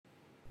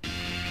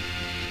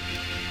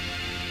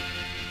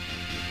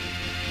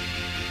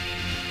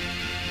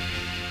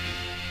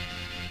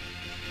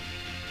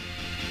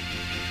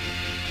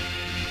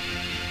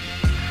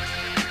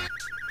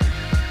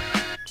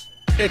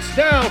It's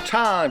now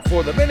time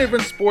for the Main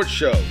Event Sports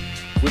Show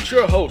with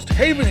your host,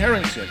 Haven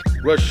Harrington,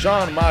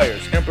 Rashawn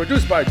Myers, and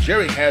produced by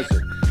Jerry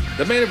Hazard.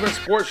 The Main Event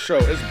Sports Show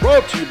is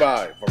brought to you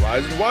by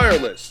Verizon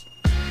Wireless,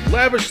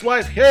 Lavish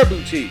Life Hair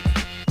Boutique,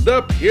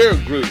 The Peer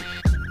Group.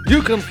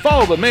 You can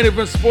follow the Main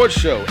Event Sports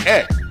Show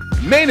at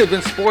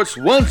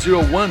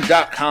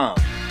maineventsports101.com.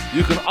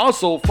 You can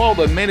also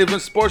follow the Main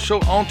Event Sports Show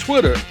on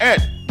Twitter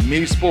at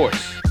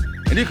MeSports.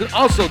 And you can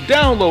also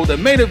download the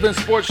Main Event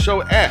Sports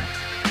Show app.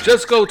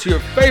 Just go to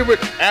your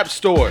favorite app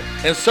store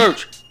and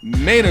search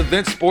Main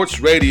Event Sports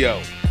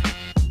Radio.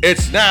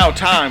 It's now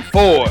time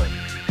for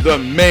the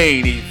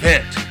main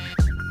event.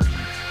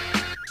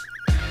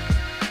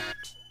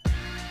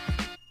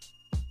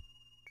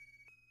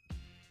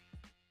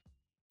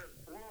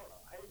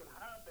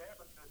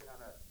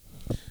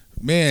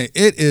 Man,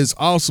 it is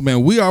awesome,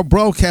 man. We are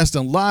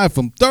broadcasting live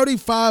from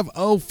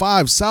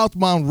 3505 South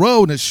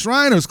Monroe in the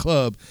Shriners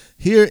Club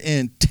here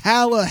in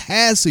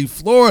Tallahassee,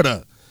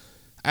 Florida,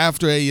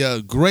 after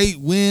a great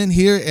win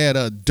here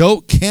at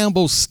Doak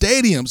Campbell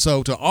Stadium.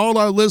 So to all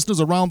our listeners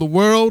around the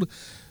world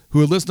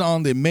who are listening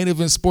on the Main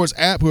Event Sports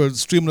app, who are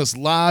streaming us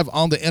live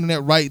on the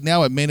internet right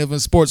now at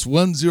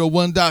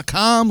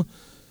maineventsports101.com,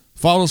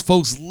 follow those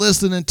folks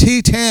listening in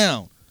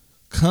T-Town.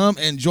 Come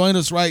and join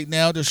us right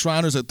now at the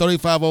Shriners at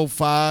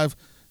 3505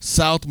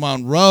 South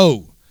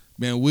Monroe.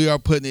 Man, we are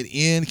putting it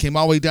in. Came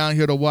all the way down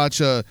here to watch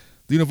the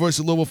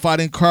University of Louisville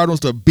Fighting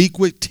Cardinals, the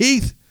Beakwick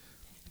Teeth,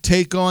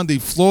 take on the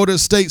Florida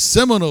State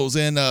Seminoles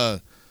in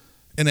an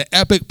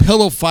epic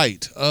pillow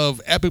fight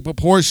of epic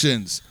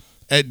proportions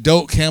at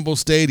Doak Campbell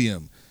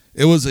Stadium.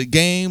 It was a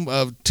game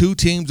of two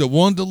teams that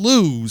wanted to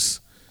lose,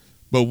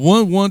 but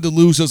one wanted to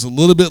lose just a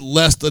little bit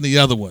less than the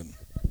other one.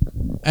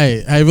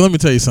 Hey, let me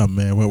tell you something,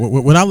 man.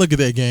 When I look at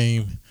that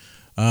game,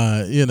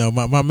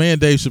 my man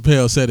Dave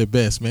Chappelle said it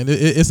best, man.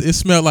 It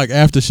smelled like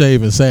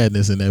aftershave and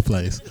sadness in that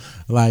place.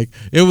 Like,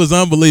 it was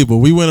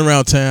unbelievable. We went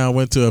around town,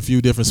 went to a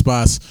few different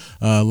spots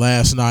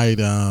last night.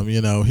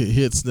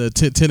 Hits the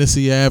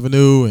Tennessee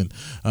Avenue and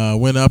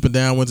went up and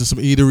down, went to some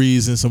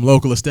eateries and some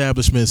local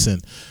establishments,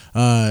 and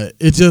there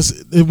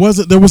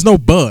was no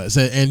buzz,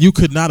 and you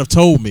could not have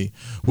told me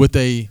with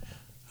a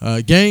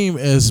game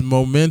as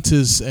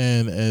momentous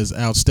and as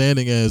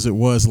outstanding as it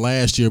was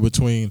last year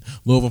between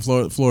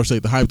Louisville and Florida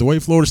State, the hype, the way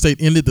Florida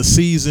State ended the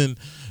season,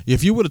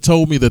 if you would have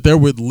told me that there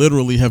would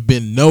literally have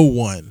been no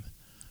one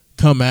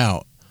come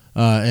out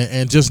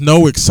and just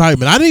no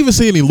excitement. I didn't even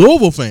see any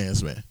Louisville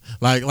fans, man.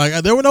 Like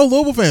there were no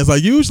Louisville fans.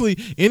 Like, usually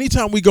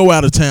anytime we go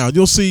out of town,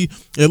 you'll see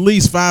at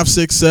least 5,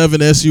 6,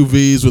 7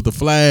 SUVs with the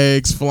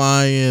flags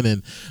flying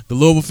and the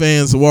Louisville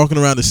fans walking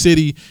around the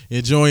city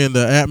enjoying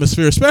the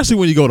atmosphere, especially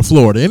when you go to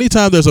Florida.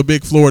 Anytime there's a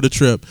big Florida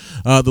trip,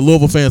 the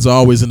Louisville fans are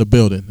always in the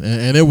building.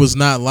 And it was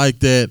not like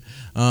that.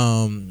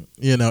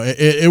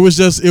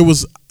 It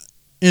was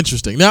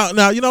interesting.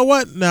 Now, you know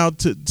what? Now,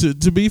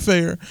 to be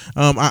fair,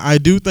 I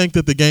do think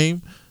that the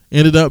game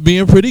ended up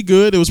being pretty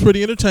good. It was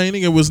pretty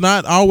entertaining. It was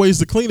not always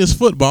the cleanest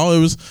football. It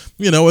was,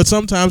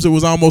 sometimes it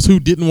was almost who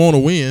didn't want to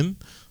win,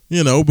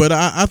 But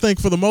I think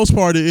for the most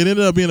part, it ended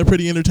up being a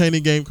pretty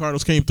entertaining game.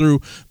 Cardinals came through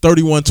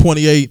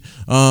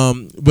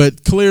 31-28.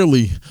 But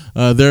clearly,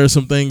 there are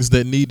some things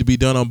that need to be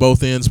done on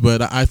both ends.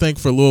 But I think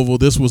for Louisville,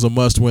 this was a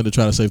must-win to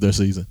try to save their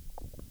season.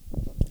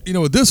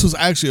 This was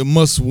actually a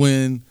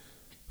must-win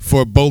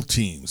for both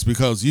teams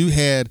because you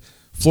had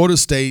Florida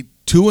State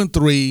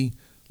 2-3,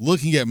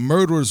 looking at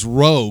Murderers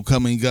Row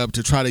coming up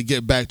to try to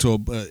get back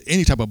to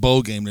any type of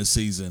bowl game this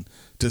season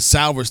to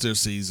salvage their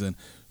season.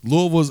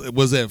 Louisville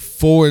was at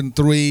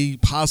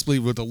 4-3, possibly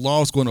with the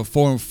loss going to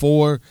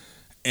 4-4,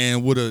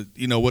 and with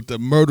the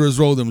Murderers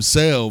Row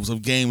themselves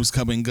of games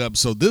coming up.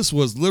 So this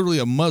was literally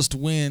a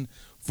must-win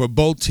for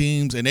both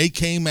teams, and they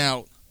came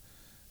out,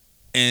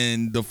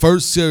 and the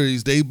first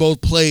series they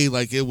both played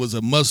like it was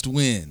a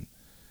must-win,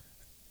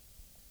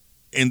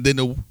 and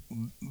then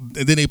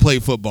they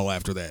played football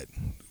after that,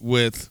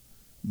 with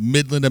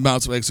Midland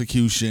amounts of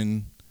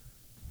execution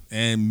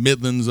and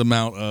Midland's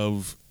amount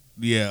of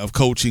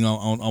coaching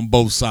on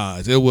both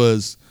sides. It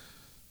was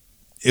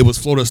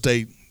Florida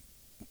State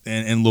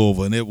and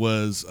Louisville, and it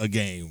was a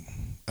game.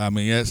 I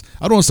mean, I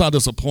don't want to sound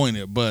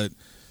disappointed, but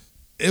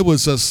it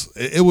was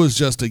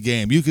just a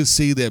game. You could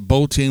see that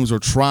both teams were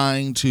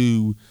kind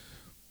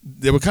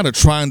of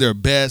trying their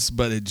best,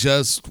 but it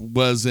just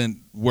wasn't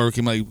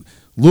working. Like,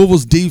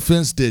 Louisville's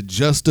defense did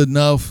just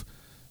enough,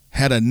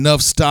 had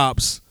enough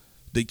stops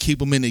to keep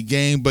them in the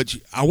game, but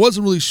I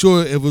wasn't really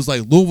sure if it was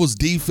like Louisville's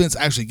defense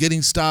actually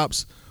getting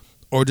stops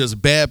or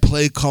just bad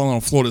play calling on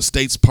Florida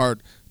State's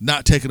part,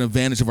 not taking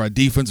advantage of our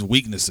defensive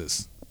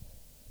weaknesses.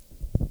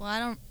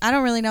 Well, I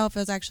don't really know if it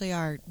was actually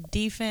our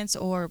defense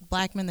or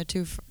Blackman, the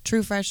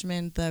true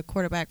freshman, the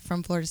quarterback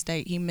from Florida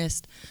State. He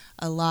missed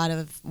a lot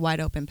of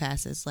wide open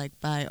passes, like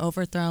by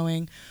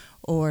overthrowing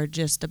or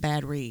just a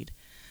bad read.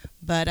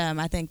 But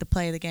I think the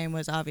play of the game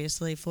was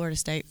obviously Florida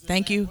State.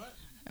 Thank you.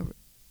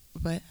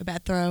 But a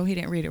bad throw. He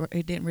didn't read it.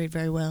 He didn't read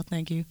very well.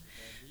 Thank you.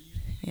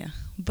 Yeah.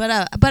 But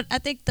I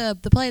think the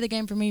play of the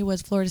game for me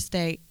was Florida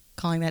State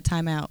calling that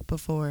timeout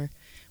before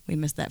we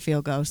missed that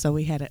field goal. So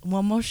we had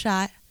one more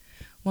shot,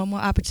 one more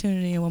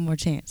opportunity, and one more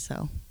chance.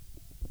 So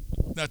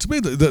now, to me,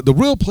 the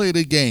real play of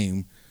the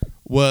game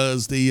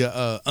was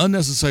the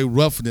unnecessary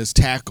roughness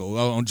tackle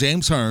on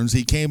James Hearns.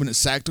 He came in and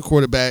sacked the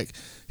quarterback.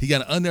 He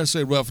got an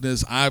unnecessary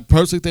roughness. I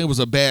personally think it was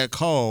a bad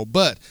call,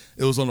 but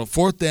it was on a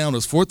fourth down. It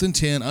was 4th and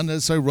 10,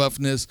 unnecessary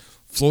roughness.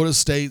 Florida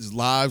State's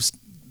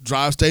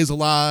drive stays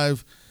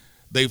alive.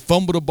 They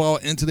fumbled the ball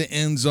into the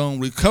end zone,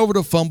 recovered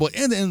a fumble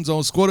in the end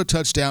zone, scored a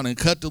touchdown, and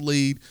cut the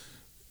lead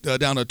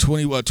down to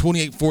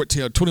 28-14 or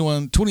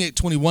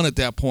 28-21 at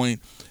that point,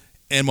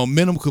 and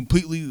momentum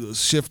completely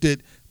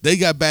shifted. They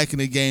got back in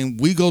the game.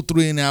 We go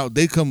 3 and out.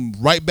 They come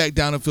right back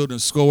down the field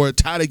and score,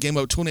 tie the game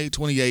up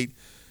 28-28.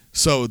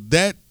 So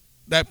that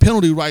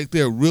penalty right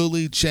there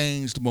really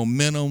changed the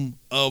momentum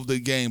of the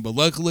game. But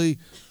luckily,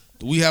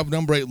 we have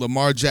number 8,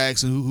 Lamar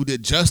Jackson, who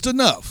did just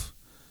enough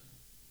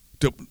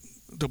to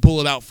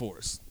pull it out for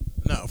us.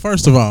 No,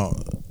 first of all,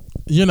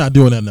 you're not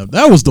doing that enough.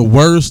 That was the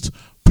worst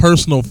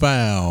personal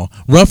foul,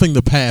 roughing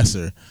the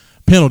passer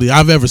penalty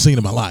I've ever seen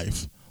in my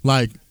life.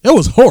 Like, it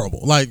was horrible.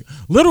 Like,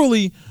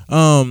 literally,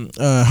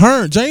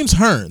 James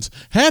Hearns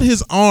had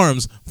his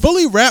arms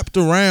fully wrapped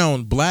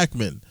around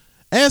Blackman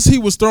as he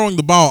was throwing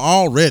the ball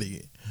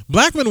already.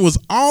 Blackman was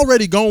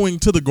already going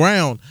to the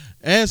ground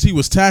as he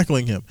was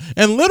tackling him.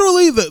 And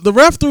literally, the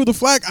ref threw the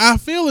flag. I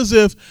feel as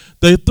if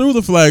they threw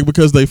the flag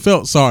because they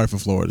felt sorry for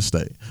Florida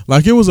State.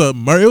 Like, it was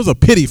a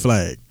pity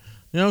flag.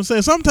 You know what I'm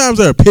saying? Sometimes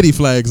there are pity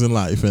flags in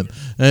life, and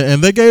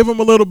they gave them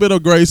a little bit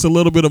of grace, a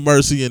little bit of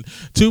mercy. And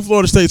to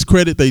Florida State's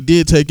credit, they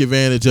did take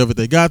advantage of it.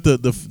 They got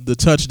the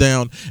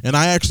touchdown, and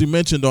I actually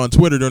mentioned on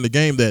Twitter during the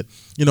game that,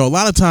 a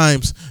lot of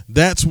times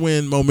that's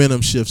when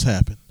momentum shifts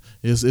happen.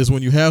 Is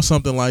when you have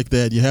something like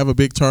that, you have a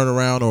big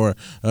turnaround or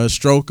a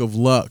stroke of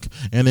luck.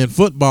 And in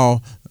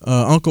football,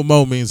 Uncle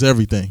Mo means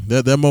everything.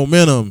 That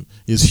momentum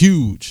is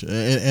huge.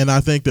 And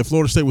I think that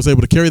Florida State was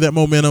able to carry that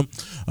momentum.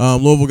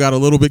 Louisville got a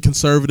little bit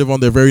conservative on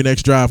their very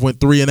next drive, went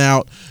 3 and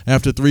out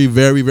after 3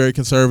 very, very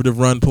conservative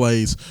run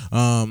plays.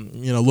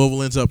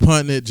 Louisville ends up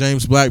punting it.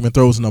 James Blackman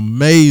throws an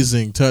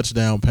amazing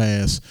touchdown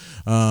pass,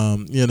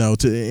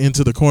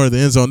 into the corner of the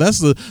end zone. That's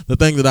the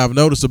thing that I've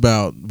noticed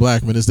about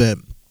Blackman is that,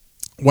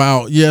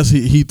 while, yes,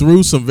 he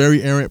threw some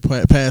very errant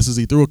passes,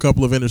 he threw a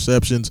couple of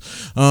interceptions.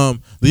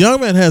 The young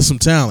man has some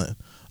talent.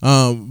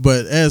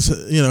 But as,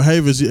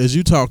 Have, as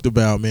you talked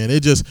about, man,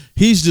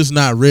 he's just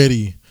not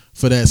ready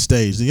for that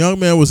stage. The young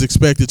man was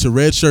expected to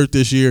redshirt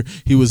this year.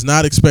 He was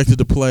not expected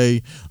to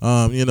play.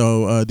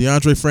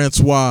 DeAndre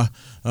Francois,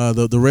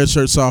 the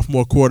redshirt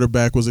sophomore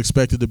quarterback, was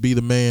expected to be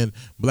the man.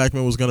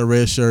 Blackman was going to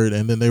redshirt,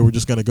 and then they were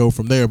just going to go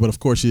from there. But, of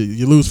course,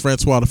 you lose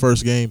Francois the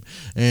first game,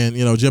 and,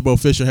 Jimbo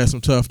Fisher had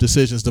some tough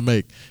decisions to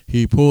make.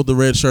 He pulled the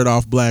red shirt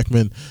off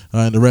Blackman,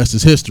 and the rest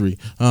is history.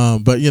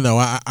 But,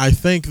 I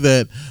think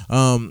that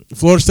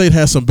Florida State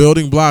has some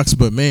building blocks,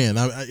 but, man,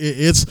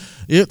 it's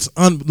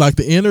like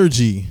the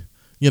energy.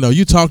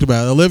 You talked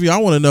about it. Olivia, I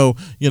want to know,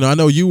 I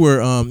know you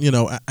were,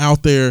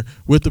 out there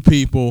with the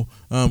people,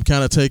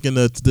 kind of taking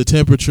the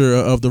temperature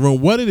of the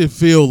room. What did it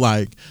feel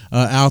like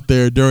out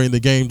there during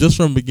the game, just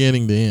from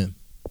beginning to end?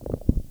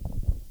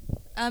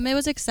 It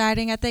was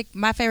exciting. I think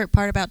my favorite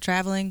part about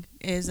traveling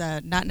is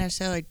not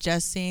necessarily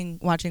just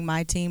watching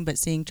my team, but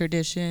seeing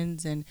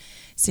traditions and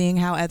seeing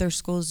how other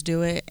schools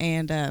do it.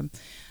 And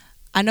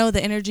I know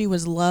the energy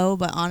was low,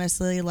 but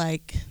honestly,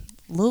 like,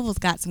 Louisville's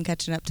got some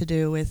catching up to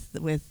do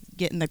with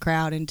getting the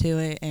crowd into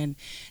it and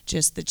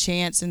just the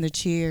chants and the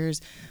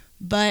cheers.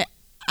 But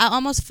I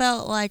almost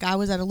felt like I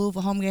was at a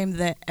Louisville home game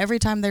that every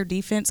time their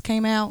defense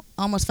came out,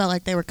 almost felt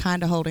like they were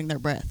kind of holding their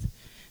breath,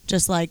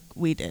 just like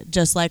we did,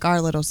 just like our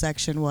little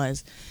section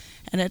was.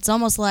 And it's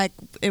almost like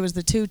it was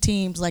the two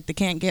teams like the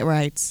can't get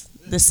rights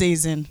this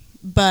season.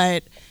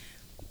 But,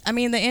 I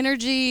mean, the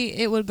energy,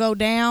 it would go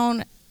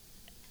down.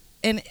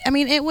 And, I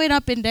mean, it went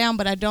up and down,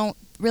 but I don't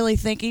really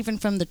think, even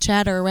from the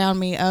chatter around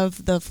me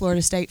of the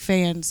Florida State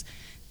fans,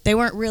 they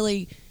weren't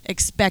really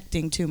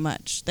expecting too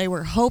much. They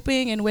were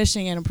hoping and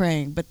wishing and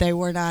praying, but they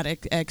were not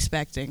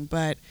expecting.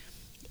 But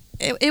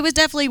it was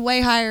definitely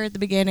way higher at the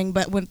beginning.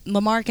 But when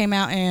Lamar came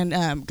out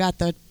and got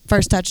the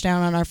first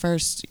touchdown on our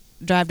first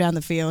drive down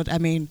the field, I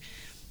mean,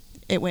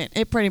 they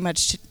pretty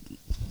much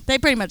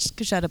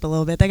shut up a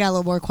little bit. They got a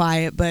little more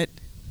quiet, but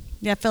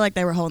yeah, I feel like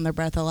they were holding their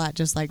breath a lot,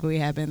 just like we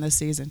have been this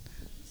season.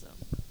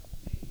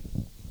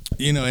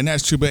 And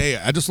that's true. But, hey,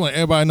 I just want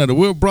everybody to know that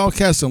we're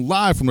broadcasting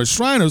live from the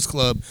Shriners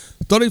Club,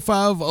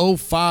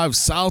 3505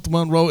 South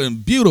Monroe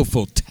in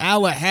beautiful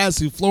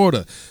Tallahassee,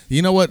 Florida.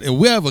 You know what? And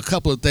we have a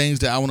couple of things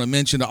that I want to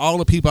mention to all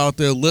the people out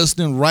there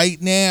listening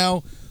right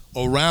now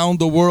around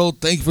the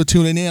world. Thank you for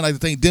tuning in. I'd like to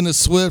thank Dennis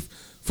Swift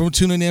for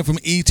tuning in from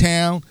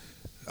E-Town.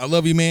 I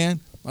love you, man.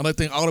 I'd like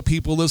to thank all the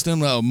people listening.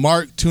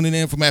 Mark tuning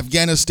in from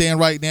Afghanistan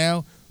right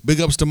now. Big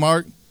ups to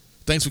Mark.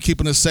 Thanks for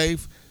keeping us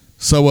safe.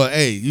 So,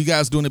 hey, you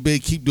guys doing it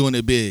big, keep doing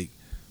it big.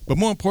 But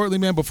more importantly,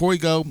 man, before we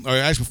go, or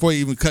actually before we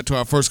even cut to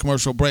our first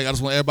commercial break, I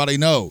just want everybody to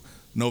know,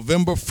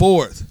 November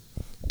 4th,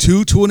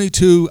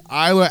 222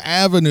 Isla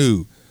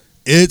Avenue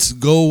It's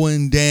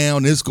going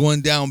down. It's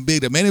going down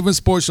big. The Main Event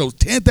Sports Show's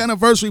 10th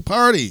anniversary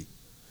party.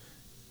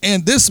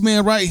 And this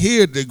man right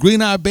here, the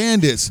Green Eye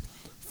Bandits,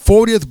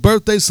 40th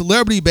birthday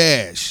celebrity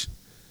bash,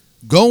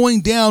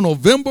 going down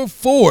November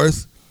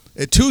 4th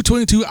at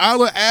 222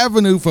 Isler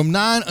Avenue from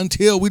 9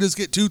 until we just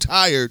get too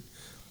tired.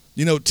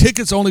 You know,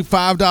 tickets only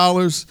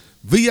 $5.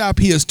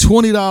 VIP is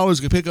 $20.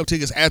 You can pick up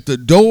tickets at the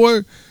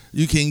door.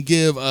 You can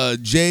give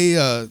Jay,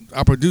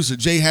 our producer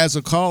Jay, has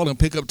a call and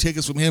pick up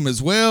tickets from him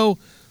as well.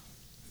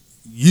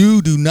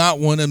 You do not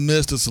want to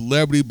miss the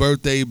celebrity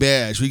birthday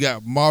bash. We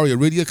got Mario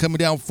Aridia coming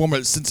down,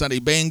 former Cincinnati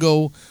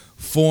Bengal,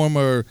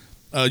 former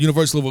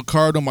University of Louisville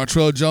Cardinal,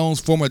 Montrell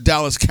Jones, former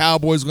Dallas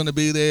Cowboys going to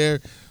be there.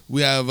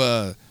 We have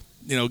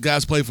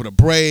guys play for the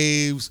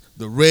Braves,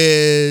 the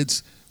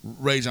Reds,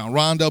 Rajon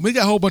Rondo. We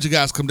got a whole bunch of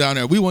guys come down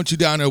there. We want you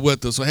down there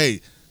with us. So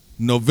hey,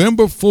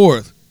 November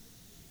 4th,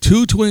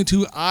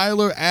 222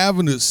 Isler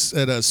Avenue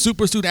at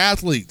Super Student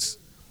Athletes.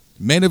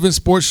 Main Event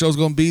Sports Show is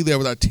going to be there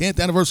with our 10th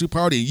anniversary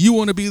party. You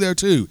want to be there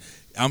too.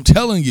 I'm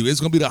telling you, it's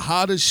going to be the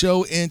hottest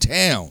show in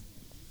town.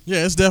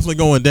 Yeah, it's definitely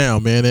going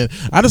down, man. And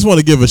I just want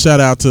to give a shout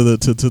out to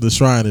the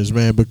Shriners,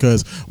 man,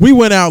 because we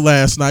went out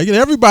last night. You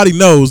know, everybody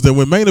knows that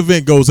when Main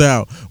Event goes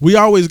out, we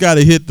always got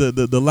to hit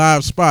the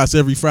live spots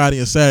every Friday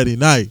and Saturday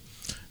night.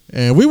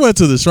 And we went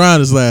to the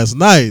Shriners last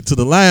night, to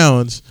the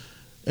lounge.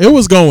 It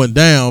was going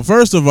down.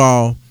 First of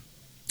all,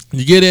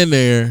 you get in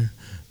there.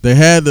 They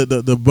had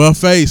the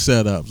buffet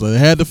set up, so they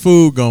had the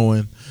food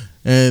going,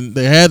 and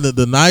they had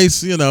the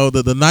nice,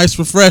 the nice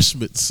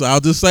refreshments. So I'll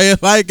just say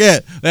it like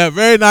that. They had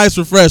very nice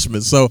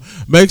refreshments. So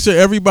make sure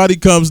everybody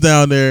comes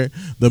down there.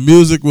 The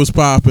music was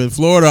popping.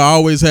 Florida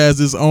always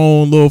has its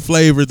own little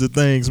flavor to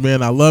things,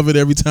 man. I love it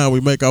every time we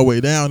make our way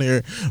down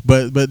here.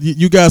 But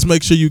you guys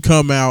make sure you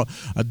come out.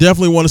 I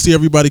definitely want to see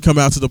everybody come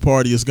out to the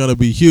party. It's going to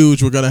be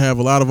huge. We're going to have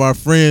a lot of our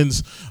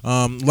friends,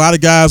 a lot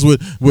of guys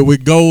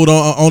with gold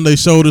on their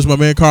shoulders. My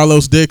man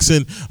Carlos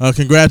Dixon,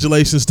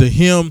 congratulations to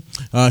him.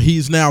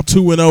 He's now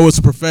 2-0 as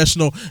a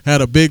professional,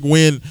 had a big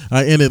win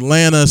in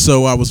Atlanta,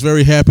 so I was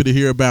very happy to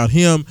hear about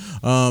him.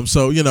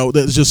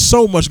 There's just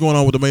so much going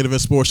on with the Main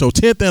Event Sports Show.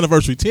 10th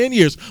anniversary, 10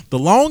 years, the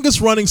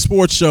longest running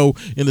sports show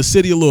in the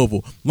city of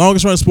Louisville,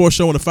 longest running sports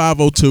show in the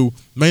 502,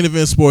 Main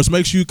Event Sports.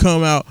 Make sure you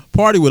come out,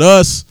 party with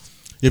us.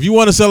 If you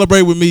want to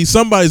celebrate with me,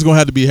 somebody's going to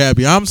have to be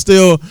happy. I'm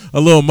still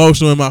a little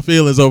emotional in my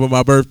feelings over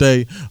my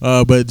birthday,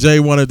 but Jay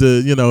wanted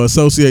to,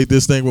 associate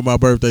this thing with my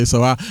birthday,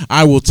 so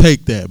I will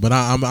take that. But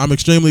I'm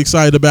extremely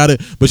excited about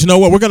it. But you know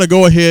what? We're going to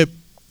go ahead,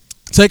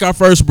 take our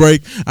first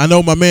break. I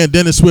know my man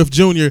Dennis Swift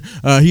Jr.,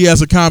 he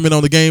has a comment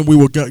on the game. We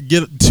will get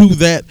to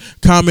that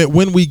comment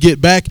when we get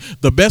back.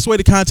 The best way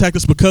to contact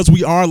us, because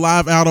we are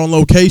live out on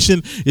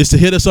location, is to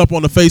hit us up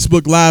on the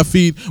Facebook live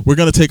feed. We're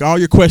going to take all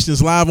your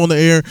questions live on the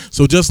air.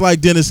 So just like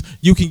Dennis,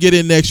 you can get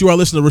in next. You are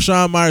listening to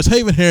Rashawn Myers,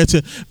 Haven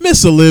Harrington,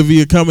 Miss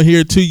Olivia coming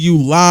here to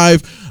you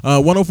live,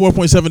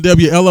 104.7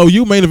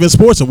 WLOU, Main Event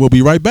Sports, and we'll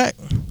be right back.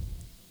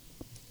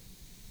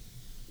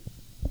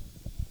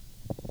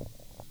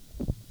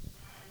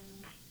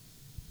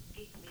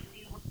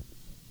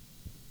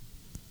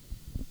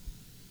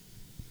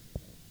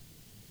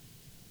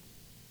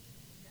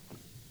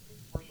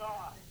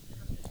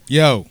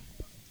 Yo. All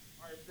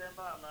right, stand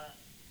by, man.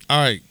 All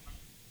right.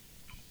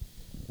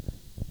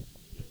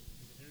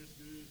 Hair's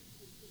good.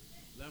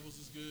 Levels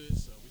is good,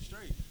 so we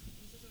straight.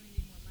 You just only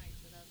need more mics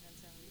without them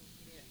telling you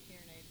you get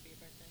hearing aids for your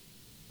birthday.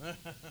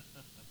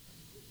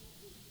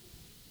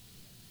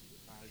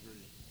 I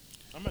agree.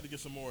 I'm about to get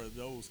some more of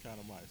those kind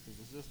of mics, because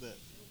it's just that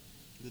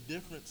the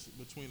difference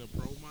between a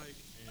pro mic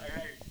and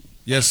Hey,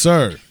 Yes,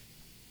 sir.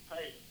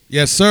 hey,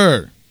 Yes,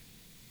 sir.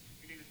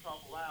 you need to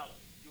talk louder.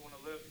 You want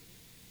to live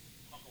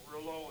talking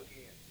real low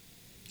again.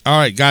 All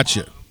right,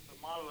 gotcha. The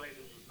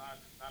modulators is not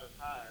as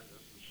high as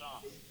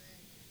Rashawn.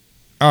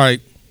 All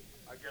right.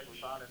 I guess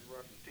Rashawn didn't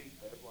brush his teeth,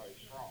 that's why he's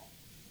strong.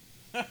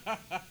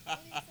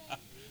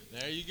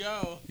 there you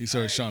go. He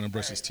saw Sean and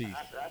brush his Hey, teeth.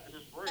 After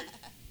this break,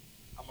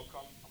 I'm gonna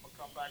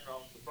come back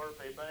off the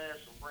birthday bash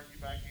and bring you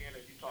back in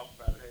and you talk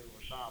about it, hey,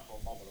 Rashawn, for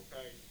a moment,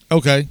 okay?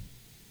 Okay.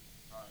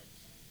 All right.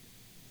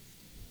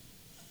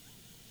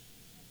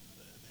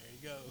 There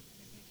you go.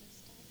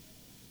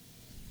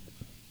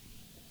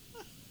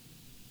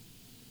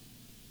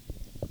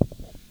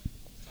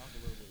 Talk a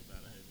little bit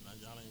about it, Haven.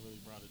 Y'all ain't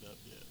really brought it up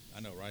yet. I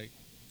know, right?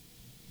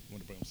 I'm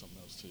going to bring him something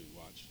else, too.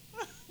 Watch.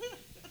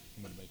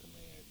 I'm going to make him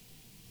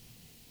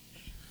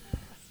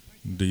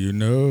mad. Do you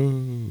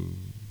know?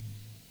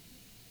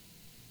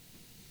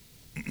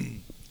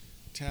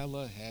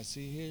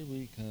 Tallahassee, here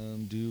we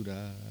come.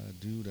 Doo-da,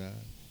 doo-da.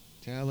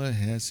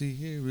 Tallahassee,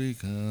 here we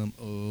come.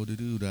 Oh,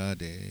 doo-da,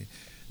 day.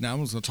 Now,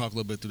 I'm just going to talk a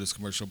little bit through this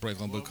commercial break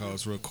on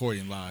because we're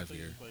recording live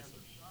here.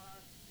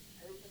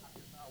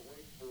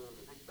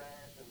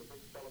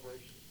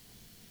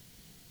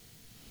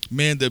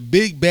 Man, the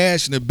big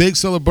bash and the big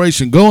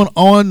celebration going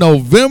on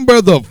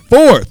November the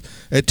 4th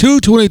at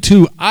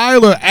 222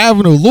 Isler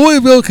Avenue,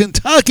 Louisville,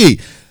 Kentucky,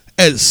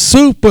 at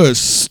Super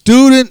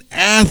Student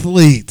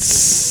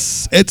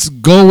Athletes. It's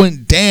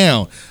going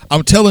down.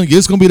 I'm telling you,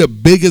 it's going to be the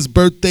biggest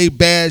birthday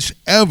bash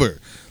ever.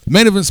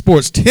 Main Event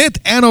Sports 10th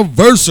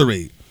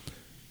anniversary.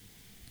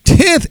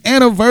 10th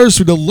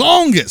anniversary, the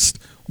longest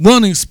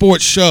running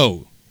sports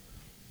show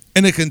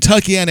in the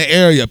Kentuckiana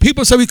area.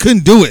 People say we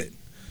couldn't do it.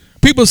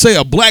 People say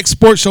a black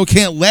sports show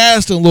can't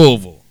last in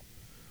Louisville.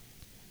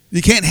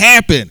 It can't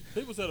happen.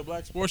 People said a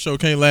black sports show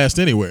can't last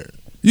anywhere.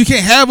 You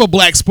can't have a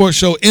black sports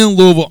show in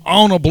Louisville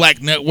on a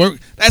black network.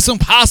 That's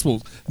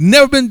impossible.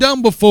 Never been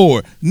done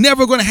before.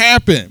 Never going to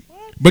happen.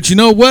 But you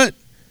know what?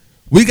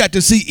 We got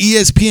to see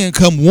ESPN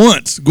come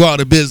once, go out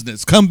of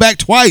business. Come back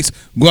twice,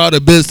 go out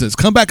of business.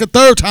 Come back a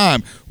third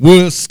time,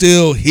 we're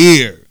still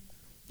here.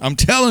 I'm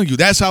telling you,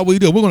 that's how we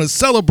do it. We're going to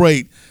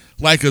celebrate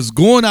like it's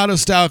going out of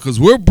style because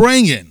we're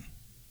bringing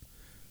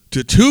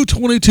to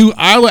 222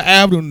 Isla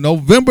Avenue,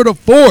 November the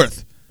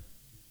 4th.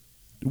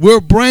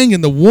 We're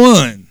bringing the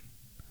one,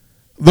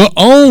 the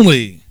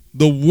only,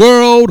 the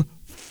world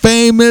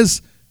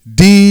famous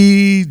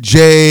DJ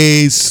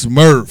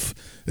Smurf.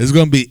 Is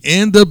going to be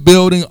in the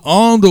building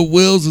on the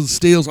wheels and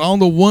steels, on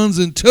the ones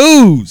and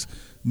twos,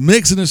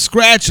 mixing and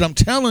scratching. I'm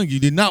telling you, you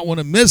did not want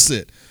to miss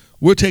it.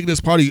 We're taking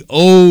this party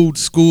old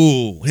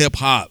school hip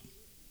hop.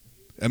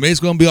 I mean,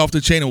 it's going to be off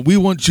the chain, and we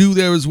want you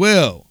there as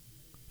well.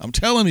 I'm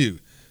telling you,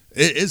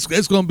 it's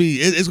going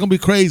to be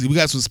crazy. We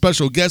got some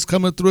special guests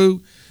coming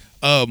through.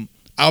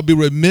 I'll be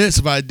remiss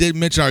if I didn't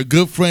mention our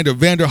good friend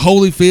Evander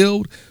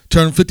Holyfield.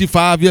 Turned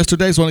 55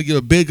 yesterday, so I want to give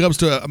a big ups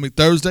to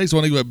Thursday, so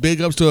I want to give a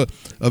big ups to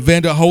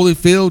Evander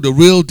Holyfield, the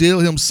real deal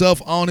himself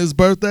on his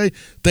birthday.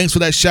 Thanks for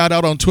that shout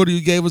out on Twitter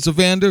you gave us,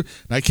 Evander.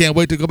 And I can't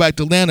wait to go back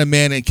to Atlanta,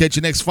 man, and catch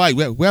your next fight.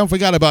 We haven't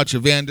forgot about you,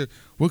 Evander.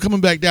 We're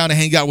coming back down to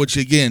hang out with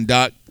you again,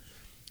 Doc.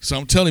 So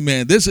I'm telling you,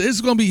 man, this is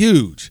going to be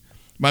huge.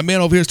 My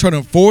man over here is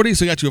turning 40,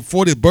 so you got your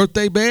 40th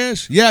birthday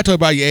bash. Yeah, I told you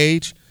about your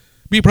age.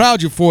 Be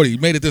proud you're 40. You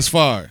made it this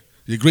far.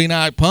 You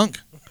green-eyed punk.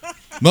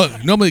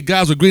 Normally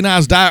guys with green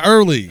eyes die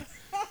early.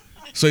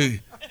 So you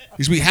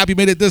should be happy you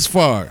made it this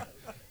far.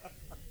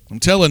 I'm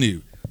telling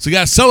you. So you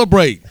got to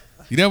celebrate.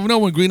 You never know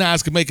when green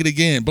eyes can make it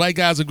again. Black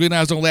guys with green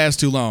eyes don't last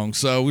too long.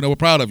 So, we're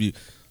proud of you.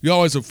 You're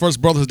always the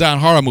first brothers to die in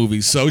horror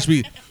movies. So you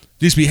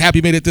should be happy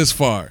you made it this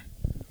far.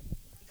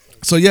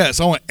 So, yes,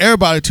 I want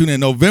everybody to tune in.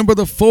 November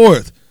the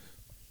 4th,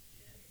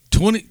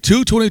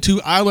 222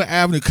 Isla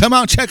Avenue. Come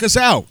out and check us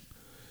out.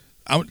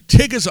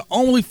 Tickets are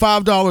only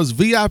 $5.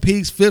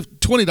 VIPs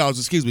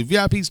 $20.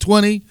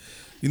 VIPs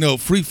 $20.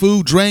 Free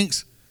food,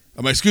 drinks.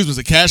 It's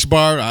a cash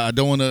bar. I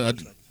don't want to.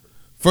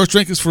 First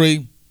drink is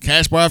free.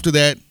 Cash bar after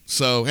that.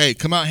 So, hey,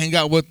 come out, hang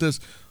out with us.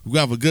 We're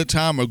going to have a good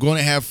time. We're going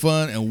to have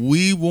fun, and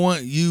we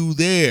want you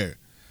there.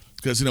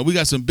 Because, we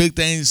got some big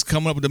things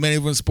coming up with the Main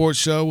Event Sports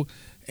Show,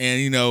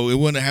 and, we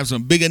want to have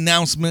some big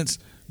announcements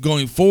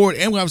going forward,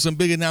 and we'll have some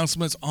big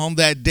announcements on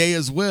that day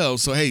as well.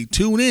 So, hey,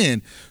 tune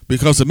in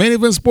because the Main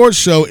Event Sports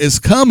Show is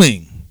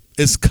coming.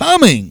 It's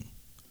coming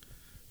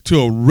to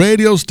a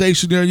radio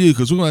station near you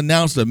because we're going to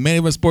announce the Main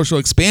Event Sports Show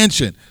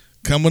expansion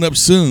coming up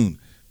soon.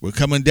 We're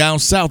coming down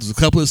south. There's a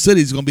couple of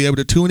cities you're going to be able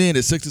to tune in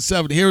at 6 to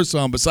 7 to hear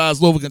some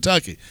besides Louisville,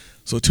 Kentucky.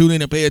 So tune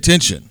in and pay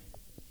attention.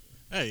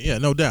 Hey, yeah,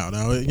 no doubt.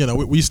 Now,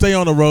 we stay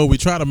on the road. We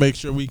try to make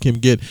sure we can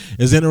get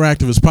as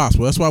interactive as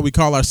possible. That's why we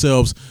call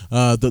ourselves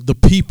the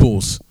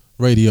People's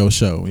Radio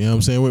show. You know what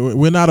I'm saying?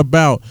 We're not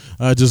about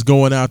just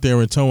going out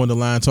there and towing the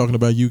line, talking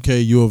about UK,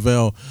 U of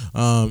L,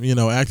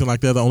 acting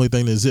like they're the only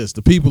thing that exists.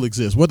 The people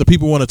exist. What the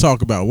people want to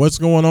talk about. What's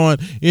going on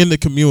in the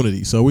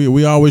community. So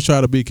we always try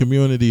to be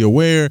community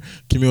aware,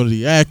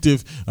 community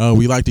active.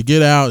 We like to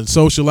get out and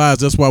socialize.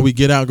 That's why we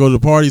get out and go to the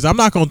parties. I'm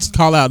not going to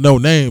call out no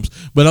names,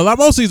 but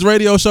most of these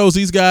radio shows,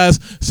 these guys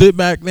sit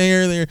back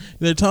there,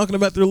 they're talking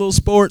about their little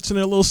sports and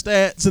their little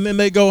stats, and then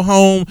they go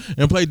home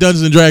and play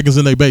Dungeons and Dragons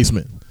in their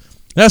basement.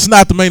 That's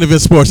not the Main Event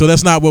Sports, so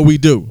that's not what we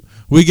do.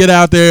 We get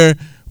out there,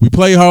 we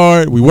play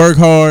hard, we work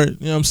hard,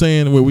 you know what I'm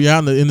saying? We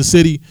out in the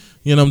city,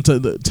 trying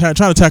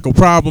to tackle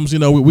problems.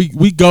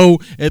 We go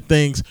at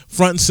things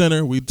front and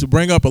center. To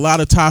bring up a lot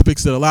of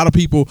topics that a lot of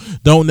people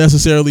don't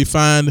necessarily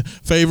find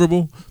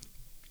favorable.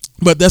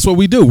 But that's what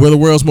we do. We're the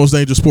world's most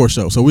dangerous sports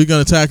show. So we're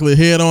going to tackle it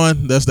head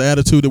on. That's the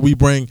attitude that we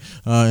bring,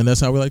 and that's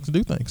how we like to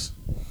do things.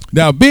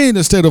 Now, being in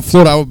the state of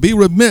Florida, I would be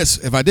remiss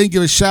if I didn't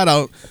give a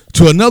shout-out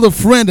to another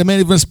friend of Main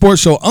Event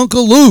Sports Show,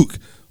 Uncle Luke,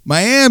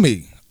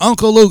 Miami.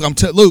 Uncle Luke,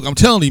 Luke, I'm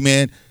telling you,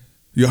 man,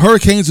 your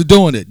Hurricanes are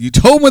doing it. You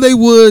told me they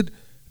would.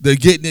 They're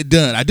getting it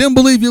done. I didn't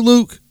believe you,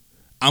 Luke.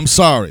 I'm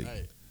sorry.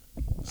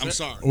 I'm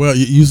sorry. Well,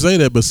 you say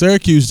that, but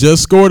Syracuse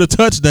just scored a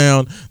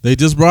touchdown. They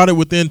just brought it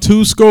within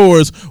 2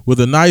 scores with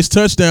a nice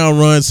touchdown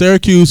run.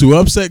 Syracuse, who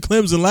upset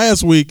Clemson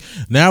last week,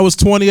 now it's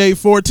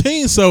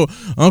 28-14. So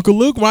Uncle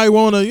Luke might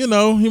want to,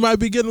 he might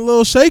be getting a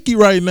little shaky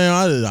right now.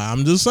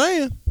 I'm just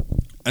saying.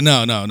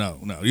 No.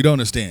 You don't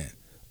understand.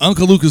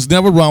 Uncle Luke is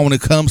never wrong when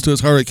it comes to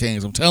his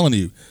Hurricanes. I'm telling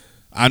you.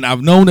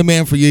 I've known the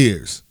man for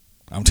years.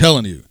 I'm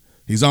telling you.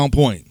 He's on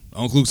point.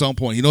 Uncle Luke's on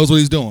point. He knows what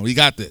he's doing. We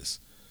got this.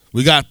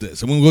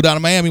 And when we go down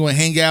to Miami, we'll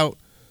hang out.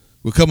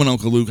 We're coming,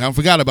 Uncle Luke. I haven't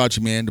forgot about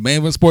you, man. The Main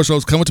Event Sports Show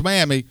is coming to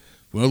Miami.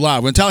 We're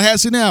live. We're in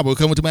Tallahassee now, but we're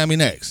coming to Miami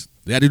next.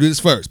 We had to do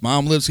this first.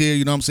 Mom lives here,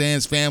 you know what I'm saying?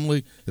 It's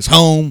family. It's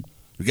home.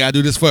 We got to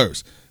do this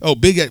first. Oh,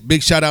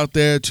 big shout out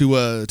there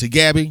to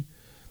Gabby,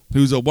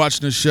 who's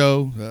watching the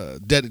show,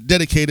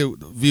 dedicated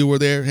viewer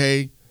there.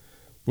 Hey,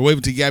 we're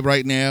waving to Gabby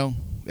right now.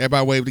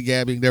 Everybody wave to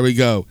Gabby. There we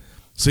go.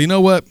 So you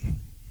know what?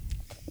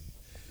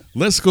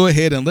 Let's go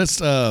ahead and let's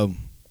kind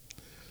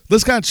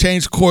of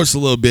change course a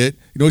little bit.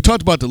 You know, we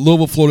talked about the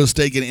Louisville, Florida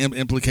State getting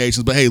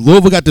implications, but hey,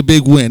 Louisville got the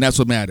big win. That's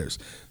what matters.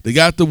 They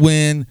got the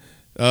win.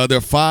 They're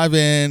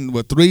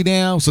 5-3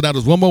 now, so now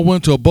there's one more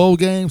win to a bowl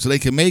game, so they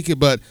can make it.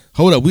 But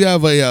hold up, we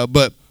have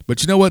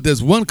but you know what?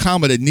 There's one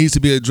comment that needs to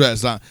be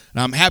addressed, and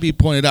I'm happy you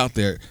pointed out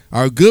there.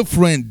 Our good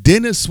friend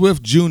Dennis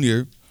Swift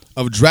Jr.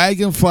 of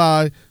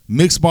Dragonfly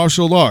Mixed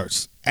Martial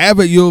Arts,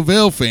 avid U of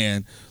L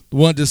fan,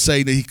 wanted to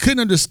say that he couldn't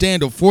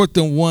understand the 4th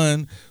and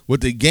 1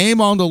 with the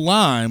game on the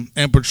line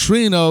and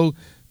Petrino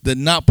did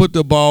not put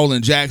the ball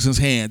in Jackson's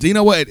hands. You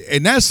know what?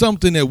 And that's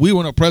something that we were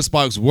in the press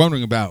box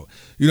wondering about.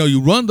 You know,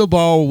 you run the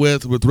ball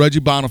with Reggie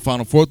Bonifant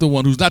on 4th and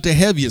 1, who's not the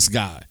heaviest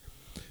guy.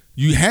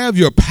 You have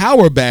your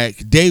power back,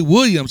 Dave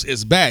Williams,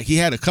 is back. He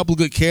had a couple of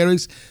good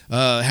carries,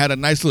 had a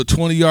nice little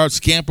 20-yard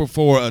scamper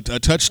for a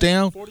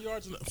touchdown. 40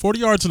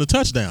 yards and a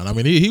touchdown. I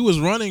mean, he was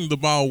running the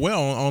ball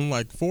well on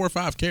like 4 or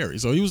 5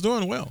 carries, so he was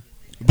doing well.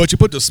 But you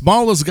put the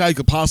smallest guy you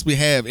could possibly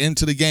have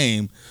into the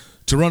game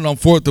to run on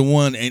 4th and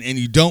 1, and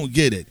you don't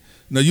get it.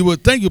 Now, you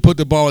would think you put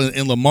the ball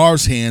in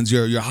Lamar's hands,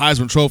 your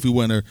Heisman Trophy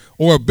winner,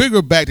 or a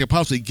bigger back to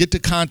possibly get the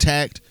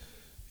contact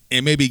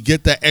and maybe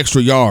get that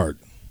extra yard.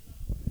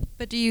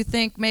 But do you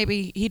think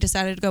maybe he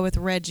decided to go with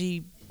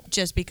Reggie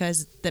just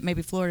because that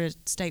maybe Florida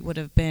State would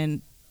have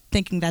been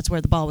thinking that's where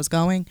the ball was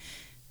going?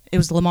 It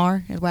was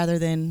Lamar rather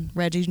than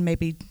Reggie,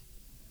 maybe.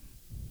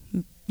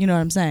 You know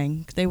what I'm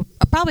saying? They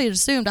probably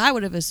assumed, I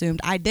would have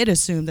assumed, I did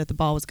assume that the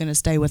ball was going to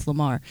stay with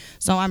Lamar.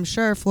 So I'm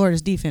sure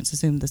Florida's defense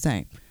assumed the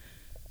same.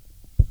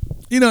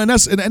 You know, and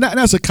that's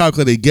a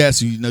calculated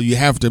guess you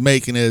have to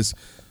make. And as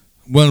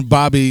when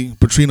Bobby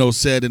Petrino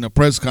said in a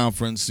press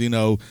conference, you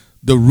know,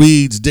 the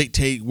reads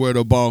dictate where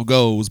the ball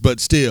goes.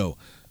 But still,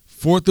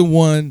 4th and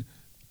 1,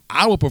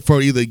 I would prefer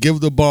either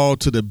give the ball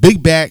to the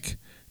big back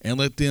and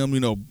let them,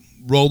 you know,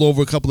 roll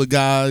over a couple of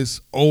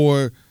guys,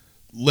 or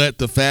let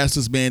the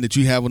fastest man that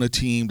you have on the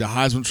team, the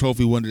Heisman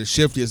Trophy winner, the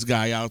shiftiest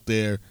guy out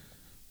there,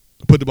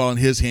 put the ball in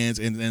his hands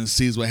and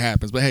sees what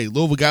happens. But, hey,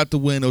 Louisville got the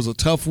win. It was a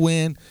tough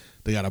win.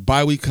 They got a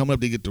bye week coming up.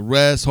 They get to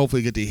rest.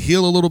 Hopefully get to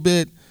heal a little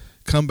bit,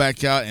 come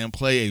back out and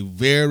play a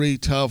very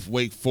tough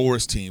Wake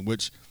Forest team,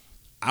 which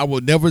I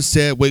would never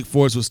say Wake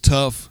Forest was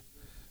tough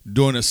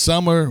during the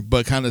summer,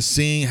 but kind of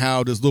seeing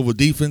how this Louisville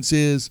defense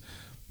is,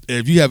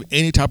 if you have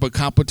any type of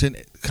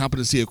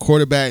competency at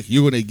quarterback,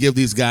 you're going to give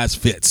these guys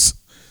fits.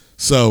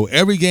 So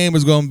every game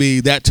is going to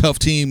be that tough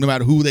team no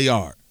matter who they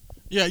are.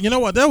 Yeah, you know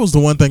what? That was the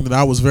one thing that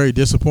I was very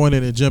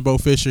disappointed in Jimbo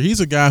Fisher. He's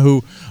a guy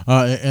who,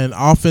 an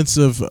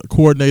offensive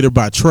coordinator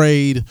by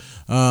trade.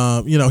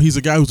 You know, he's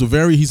a guy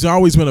he's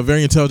always been a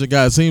very intelligent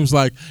guy. It seems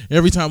like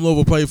every time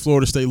Louisville played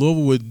Florida State,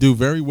 Louisville would do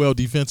very well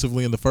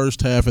defensively in the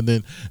first half, and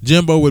then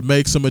Jimbo would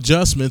make some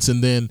adjustments,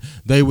 and then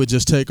they would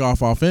just take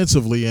off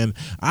offensively. And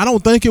I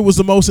don't think it was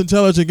the most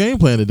intelligent game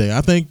plan today.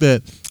 I think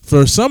that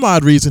for some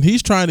odd reason,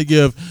 he's trying to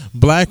give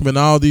Blackman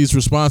all these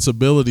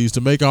responsibilities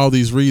to make all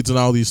these reads and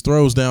all these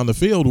throws down the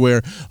field,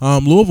 where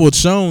Louisville had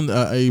shown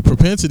a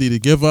propensity to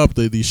give up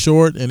the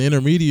short and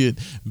intermediate,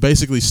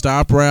 basically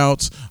stop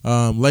routes,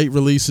 late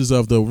releases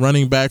of the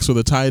running backs or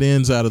the tight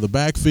ends out of the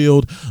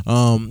backfield,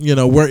 you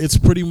know, where it's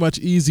pretty much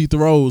easy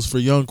throws for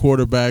young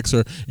quarterbacks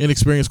or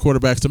inexperienced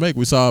quarterbacks to make.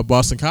 We saw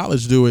Boston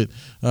College do it,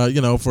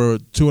 you know, for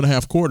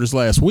 2.5 quarters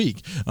last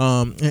week.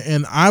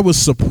 And I was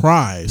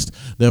surprised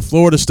that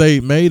Florida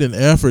State made an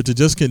effort to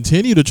just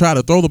continue to try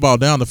to throw the ball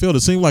down the field.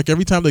 It seemed like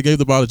every time they gave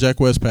the ball to Jack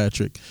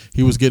Westpatrick,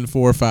 he was getting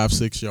 4, 5,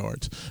 6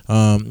 yards.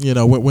 You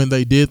know, when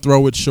they did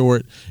throw it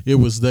short, it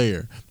was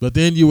there. But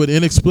then you would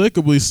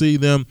inexplicably see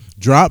them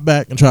drop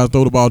back and try to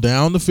throw the ball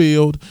down the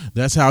field.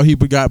 That's how he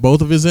got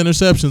both of his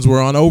interceptions were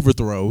on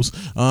overthrows.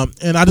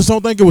 And I just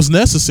don't think it was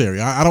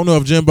necessary. I don't know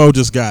if Jimbo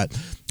just got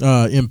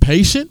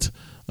impatient.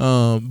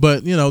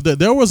 But, you know,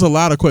 there was a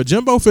lot of questions.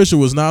 Jimbo Fisher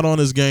was not on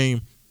his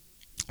game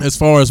as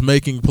far as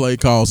making play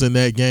calls in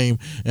that game.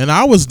 And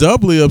I was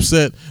doubly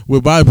upset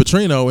with Bobby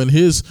Petrino and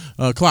his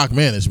clock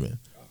management.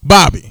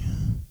 Bobby,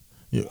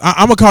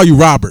 I'm going to call you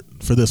Robert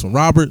for this one.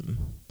 Robert.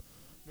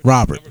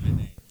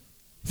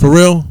 For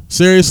real?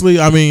 Seriously?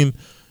 I mean,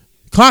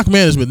 clock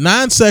management,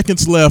 9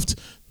 seconds left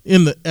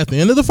at the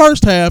end of the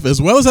first half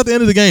as well as at the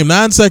end of the game.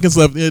 9 seconds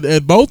left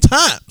at both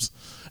times.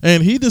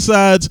 And he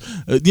decides,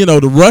 you know,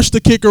 to rush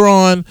the kicker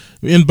on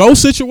in both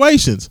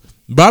situations.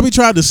 Bobby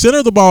tried to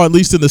center the ball at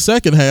least in the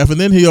second half,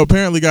 and then he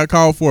apparently got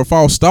called for a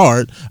false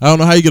start. I don't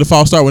know how you get a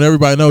false start when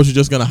everybody knows you're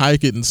just going to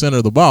hike it and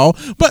center the ball.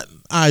 But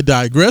I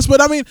digress.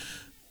 But, I mean,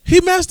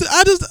 he messed it.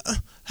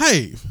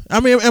 I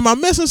mean, am I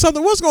missing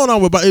something? What's going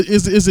on with Bobby?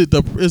 Is it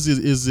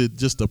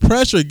just the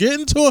pressure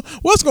getting to him?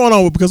 What's going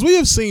on with, because we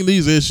have seen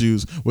these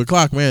issues with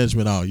clock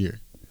management all year.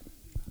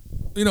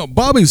 You know,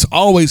 Bobby's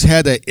always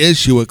had that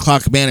issue with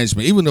clock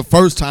management. Even the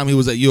first time he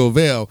was at U of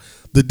L,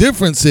 the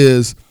difference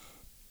is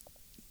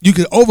you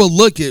could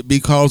overlook it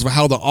because of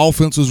how the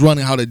offense was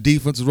running, how the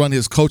defense was running.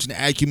 His coaching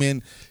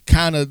acumen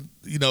kind of,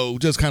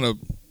 just kind of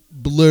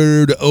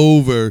blurred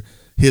over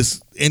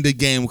his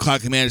end-of-game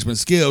clock management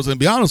skills. And to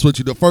be honest with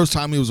you, the first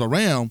time he was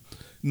around,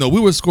 we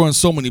were scoring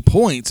so many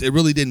points, it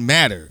really didn't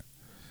matter.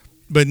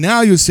 But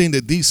now you're seeing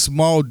that these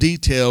small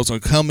details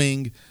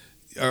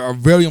are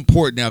very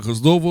important now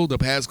because Louisville, the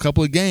past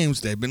couple of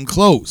games, they've been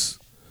close.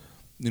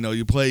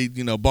 You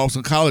played,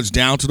 Boston College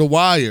down to the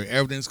wire.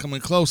 Everything's coming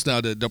close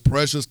now. The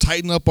pressure's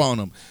tighten up on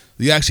them.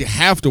 You actually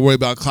have to worry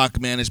about clock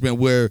management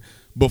where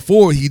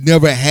before he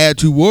never had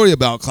to worry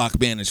about clock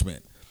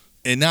management.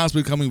 And now it's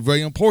becoming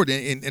very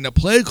important. And the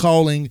play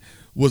calling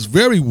was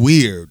very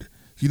weird.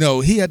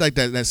 He had like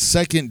that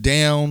second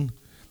down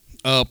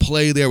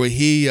play there where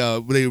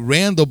they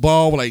ran the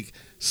ball with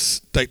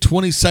like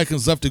 20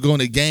 seconds left to go in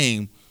the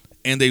game,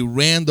 and they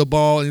ran the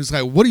ball. And he's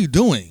like, what are you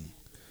doing?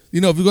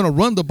 If you're going to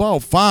run the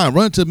ball, fine,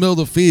 run it to the middle of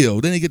the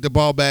field. Then they get the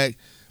ball back,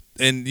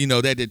 and,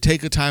 they had to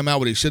take a timeout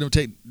where they should have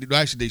taken –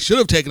 actually, they should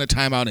have taken a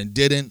timeout and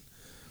didn't.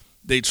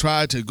 They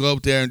tried to go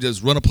up there and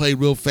just run a play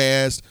real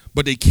fast,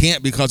 but they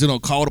can't because they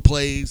don't call the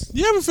plays.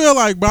 You ever feel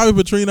like Bobby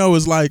Petrino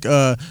is like,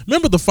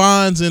 remember the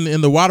Fonz in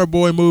the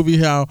Waterboy movie,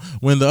 how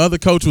when the other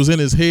coach was in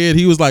his head,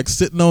 he was like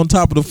sitting on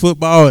top of the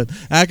football and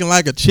acting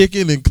like a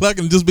chicken and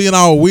clucking, just being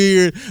all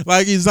weird.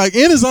 Like he's like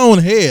in his own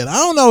head. I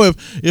don't know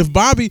if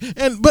Bobby,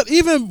 but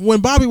even when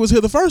Bobby was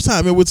here the first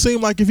time, it would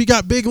seem like if he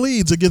got big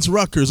leads against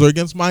Rutgers or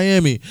against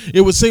Miami,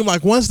 it would seem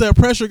like once that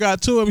pressure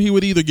got to him, he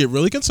would either get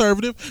really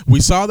conservative. We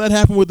saw that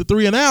happen with the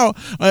 3 and out.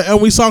 And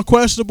we saw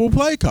questionable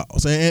play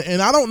calls. And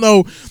I don't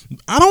know.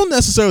 I don't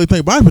necessarily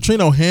think Bobby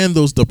Petrino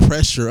handles the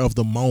pressure of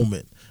the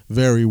moment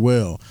very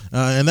well.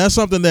 And that's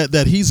something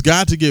that he's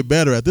got to get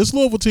better at. This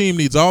Louisville team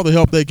needs all the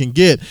help they can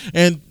get.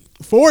 And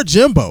for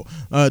Jimbo,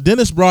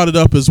 Dennis brought it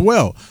up as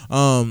well.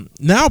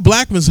 Now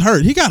Blackman's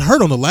hurt. He got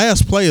hurt on the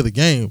last play of the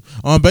game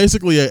on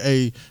basically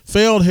a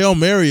failed Hail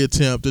Mary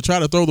attempt to try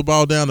to throw the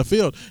ball down the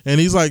field. And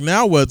he's like,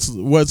 now what's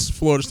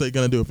Florida State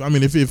going to do?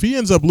 If he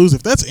ends up losing,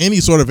 if that's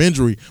any sort of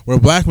injury where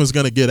Blackman's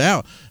going to get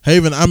out,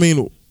 Haven,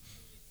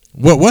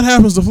 what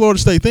happens to Florida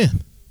State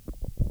then?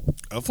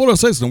 Florida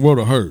State's in the world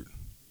of hurt.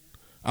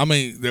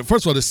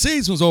 First of all, the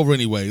season's over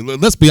anyway.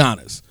 Let's be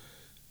honest.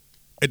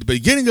 At the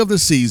beginning of the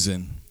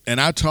season, and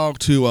I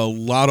talked to a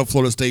lot of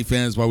Florida State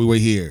fans while we were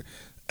here.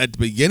 At the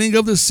beginning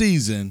of the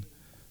season,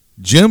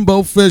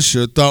 Jimbo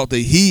Fisher thought that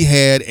he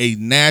had a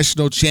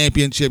national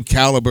championship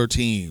caliber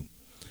team.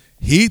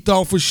 He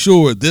thought for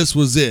sure this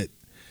was it.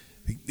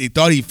 He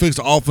thought he fixed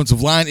the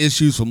offensive line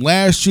issues from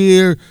last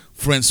year.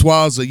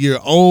 Francois is a year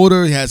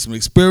older. He had some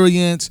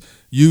experience.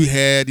 You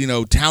had,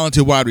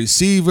 talented wide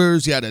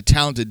receivers. You had a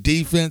talented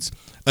defense.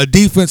 A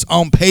defense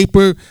on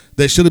paper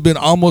that should have been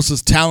almost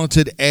as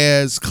talented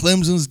as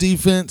Clemson's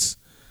defense.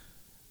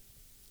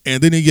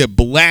 And then you get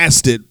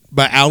blasted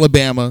by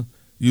Alabama.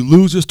 You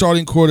lose your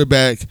starting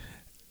quarterback.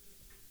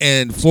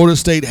 And Florida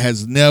State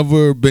has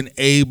never been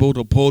able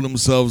to pull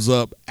themselves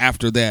up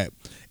after that.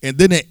 And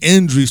then the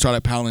injuries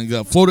started piling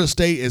up. Florida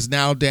State is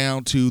now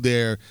down to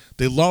they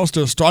lost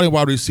their starting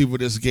wide receiver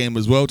this game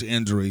as well to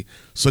injury.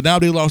 So now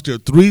they lost their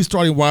 3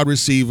 starting wide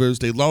receivers.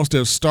 They lost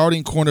their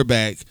starting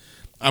cornerback.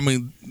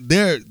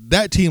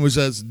 That team was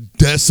just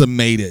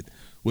decimated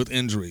with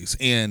injuries.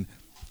 And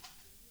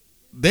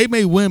they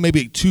may win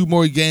maybe 2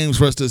 more games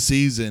for the rest of the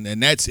season,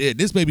 and that's it.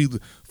 This may be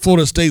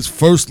Florida State's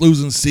first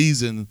losing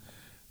season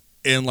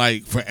in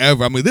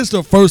forever. This is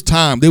the first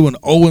time they went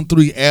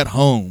 0-3 at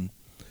home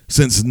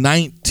since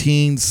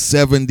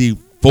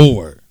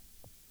 1974.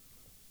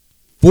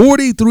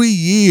 43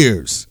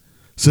 years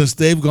since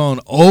they've gone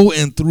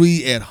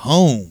 0-3 at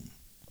home.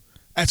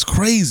 That's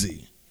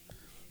crazy.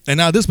 And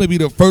now this may be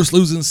the first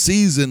losing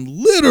season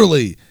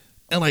literally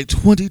in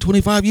 20,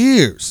 25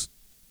 years.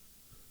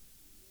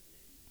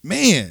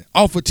 Man,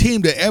 off a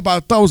team that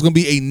everybody thought was going to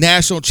be a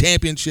national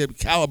championship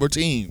caliber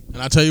team.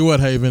 And I tell you what,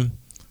 Haven,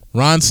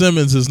 Ron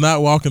Simmons is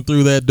not walking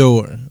through that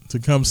door to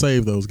come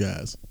save those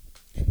guys.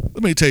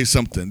 Let me tell you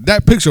something.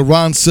 That picture of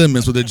Ron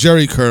Simmons with the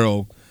jerry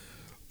curl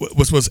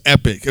was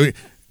epic.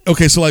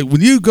 Okay, so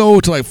when you go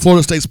to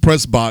Florida State's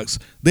press box,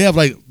 they have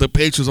the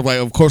pictures of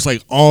of course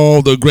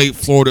all the great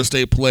Florida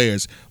State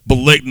players,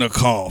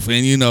 Biletnikoff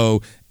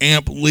and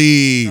Amp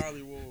Lee,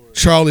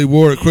 Charlie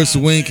Ward, Chris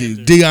Winkie,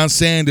 Deion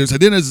Sanders, and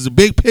then there's a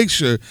big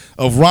picture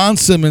of Ron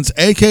Simmons,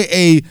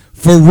 a.k.a.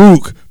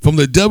 Farouk, from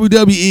the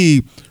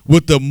WWE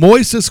with the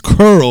moistest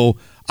curl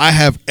I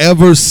have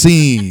ever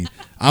seen.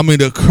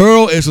 The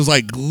curl is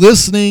just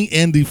glistening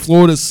in the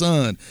Florida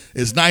sun.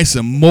 It's nice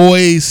and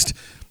moist.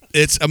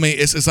 It's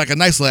like a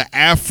nice little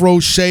afro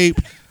shape.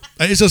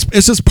 It's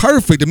just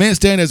perfect. The man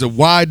standing there has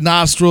wide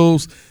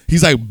nostrils.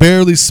 He's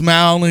barely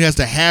smiling. He has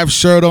the half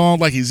shirt on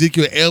like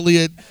Ezekiel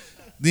Elliott.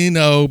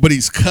 But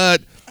he's cut,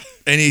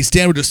 and he's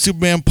standing with the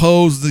Superman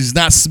pose. He's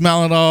not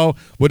smiling at all,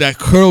 with that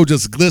curl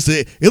just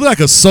glistening. It looked like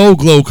a Soul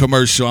Glow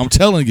commercial, I'm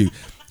telling you.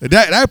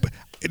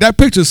 That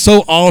picture is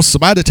so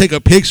awesome. I had to take a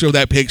picture of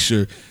that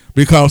picture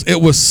because it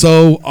was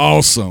so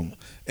awesome.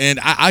 And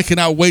I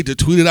cannot wait to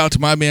tweet it out to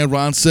my man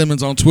Ron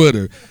Simmons on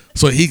Twitter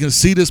so he can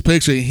see this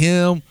picture of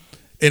him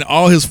and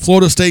all his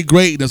Florida State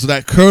greatness with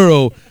that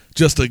curl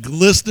just a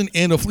glistening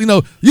in of,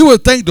 you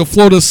would think the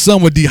Florida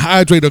sun would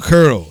dehydrate a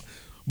curl,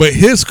 but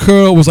his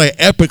curl was like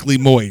epically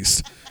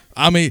moist.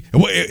 I mean,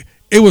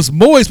 it was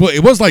moist, but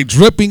it was like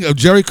dripping of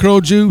Jerry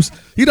curl juice.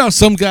 You know,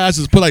 some guys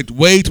just put like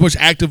way too much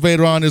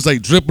activator on. It's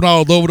like dripping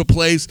all over the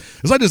place.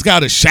 It's like this guy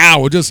had a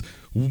shower, just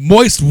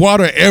moist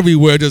water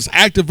everywhere, just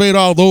activate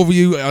all over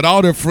you and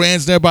all their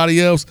friends and everybody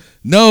else.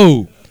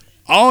 No,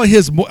 all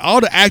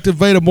the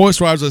activator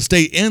moisturizer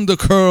stay in the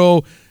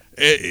curl.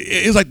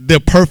 It's like the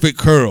perfect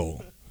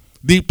curl,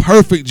 the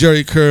perfect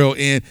Jerry curl.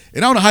 And I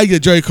don't know how you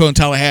get Jerry curl in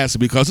Tallahassee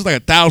because it's like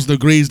 1,000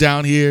 degrees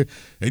down here,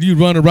 and you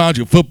run around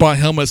your football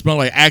helmet smelling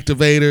like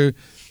activator.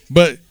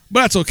 But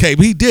that's okay.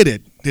 He did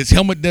it. His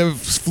helmet never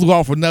flew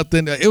off or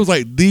nothing. It was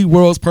like the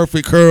world's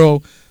perfect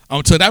curl.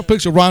 So that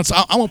picture, Ron,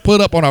 I'm going to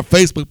put up on our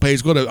Facebook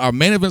page. Go to our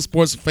Main Event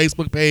Sports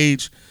Facebook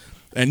page,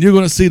 and you're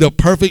going to see the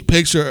perfect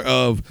picture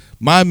of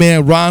my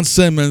man Ron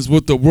Simmons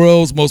with the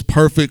world's most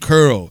perfect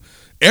curl.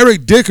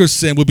 Eric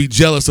Dickerson would be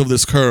jealous of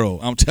this curl.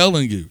 I'm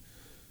telling you.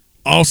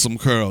 Awesome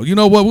curl. You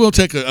know what? We'll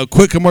take a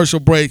quick commercial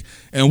break,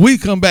 and we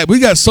come back. We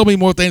got so many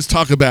more things to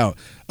talk about.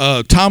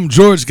 Tom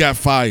George got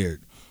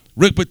fired.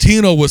 Rick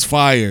Pitino was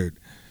fired.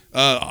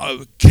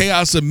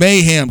 Chaos and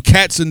mayhem,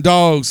 cats and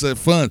dogs,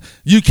 fun.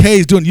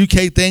 UK's doing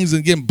UK things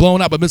and getting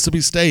blown out by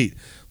Mississippi State.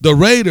 The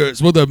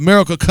Raiders with the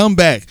miracle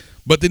comeback,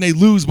 but then they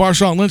lose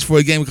Marshawn Lynch for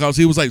a game because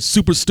he was like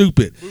super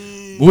stupid.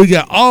 We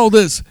got all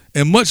this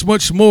and much,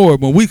 much more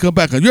when we come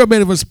back on your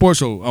Main Event Sports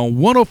Show on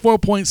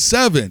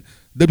 104.7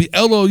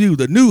 WLOU,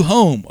 the new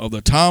home of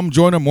the Tom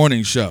Joyner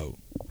Morning Show.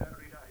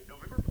 Saturday night,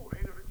 November 4th,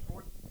 8 o'clock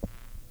Sports.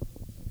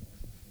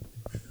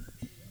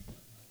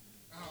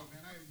 Oh,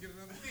 man, I didn't get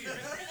another beer.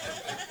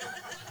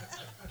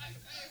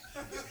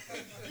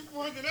 You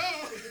pointed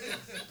out.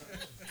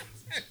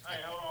 Hey,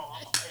 hold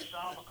on. Hey,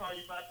 Sean, I'm going to call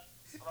you back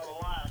on the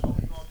line.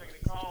 You going to take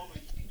any calls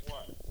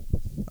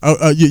or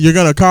what? You're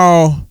gonna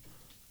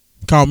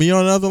call me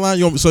on another line.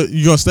 So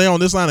you're gonna stay on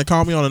this line and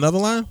call me on another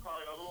line? Call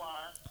you another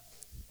line.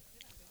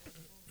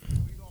 What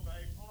you doing,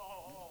 babe?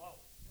 Hold on.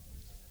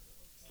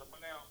 So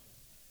now,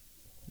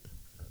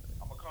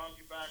 I'm going to call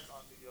you back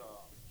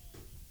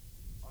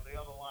on the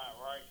other line,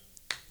 right?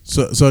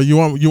 So you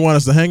want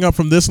us to hang up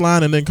from this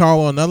line and then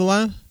call on another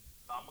line?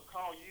 I'm going to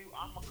call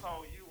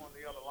you on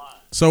the other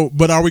line. So,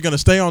 but are we gonna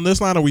stay on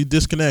this line or are we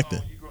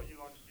disconnected? You're going to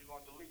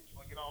delete. You're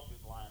going to get off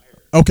this line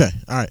here. Okay,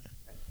 all right.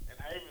 And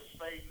Haven's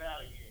fading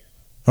out again.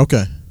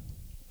 Okay,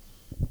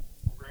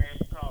 We're going to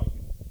have to call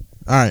you.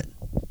 all right.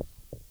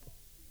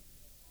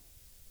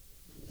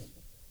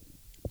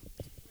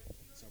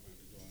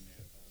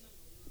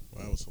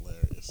 Well, that was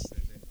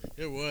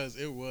hilarious.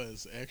 It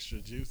was extra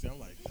juicy. I'm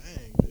like,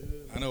 dang,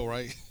 dude. I know,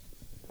 right?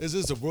 This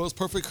is the world's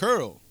perfect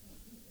curl.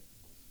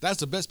 That's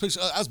the best picture.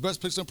 That's the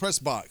best picture in the press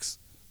box.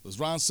 It was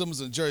Ron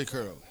Simmons and Jerry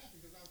curl.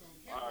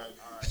 All right.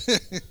 Hey,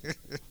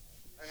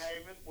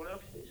 Haven, whatever.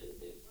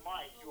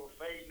 Mike, you were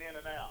fading in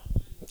and out.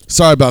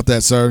 Sorry about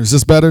that, sir. Is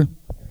this better?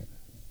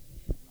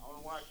 I don't know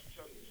why you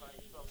tell me the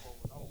same stuff over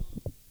and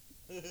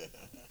over.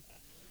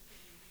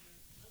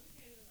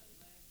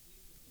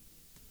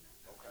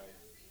 Okay.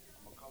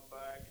 I'm going to come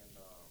back and,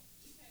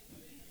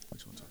 What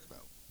you want to talk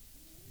about?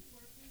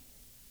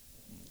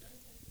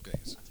 Okay.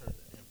 Turn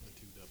the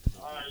amplitude up.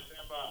 all right,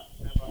 stand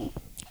by.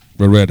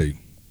 We're ready.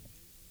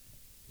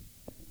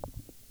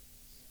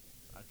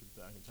 I can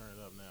turn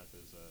it up now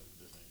because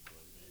this ain't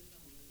plugged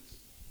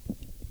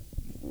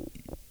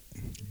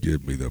in.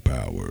 Give me the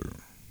power.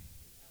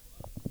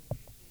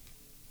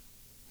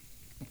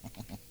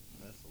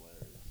 That's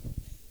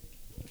hilarious.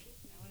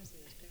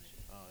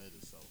 Oh, it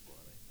is so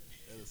funny.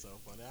 It is so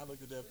funny. I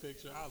looked at that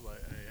picture. I was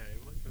like, hey,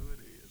 look who it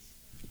is.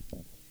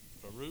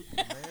 Farouk,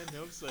 the man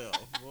himself.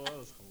 Boy, that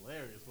was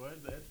hilarious. Boy,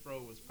 that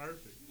throw was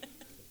perfect. The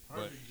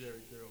perfect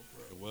Jerry Curl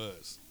It throw.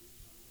 was.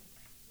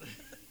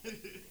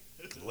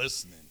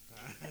 Glistening.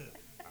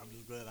 I'm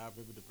just glad I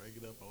remembered to bring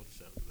it up on the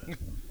show. That was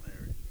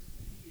hilarious.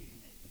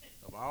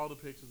 Of all the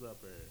pictures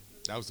up there,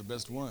 That was the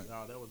best one.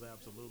 no, that was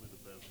absolutely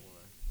the best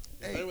one.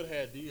 Hey. They would have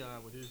had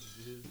Dion with his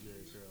Jerry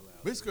Curl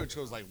out. This skirt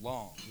was like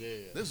long.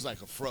 Yeah. This was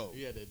like a fro.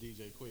 He had that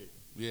DJ Quick.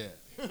 Yeah.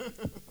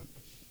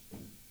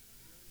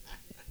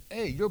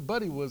 Hey, your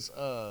buddy was.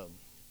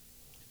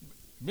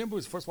 Remember, he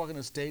was first walking in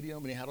the stadium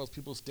and he had those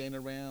people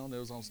standing around. There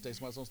was on stage,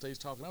 somebody was on stage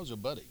talking. That was your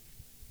buddy,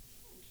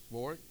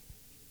 Warwick.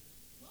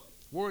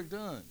 Warwick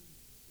Dunn.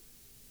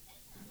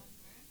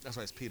 That's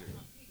right, it's Peter.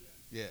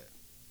 Yeah,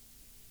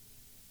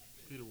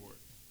 Peter Ward.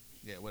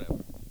 yeah, whatever.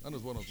 That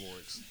was one of those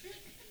Warwicks.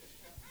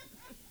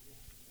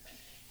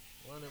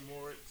 One of them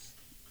Warwicks.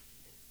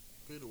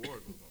 Peter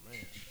Ward was my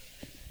man.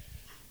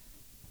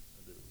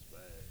 That dude was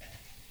bad.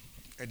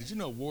 Hey, did you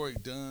know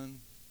Warwick Dunn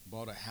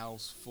bought a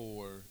house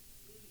for?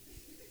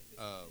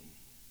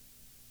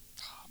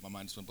 My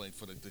mind just went blank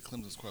for the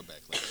Clemson's quarterback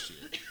last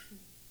year.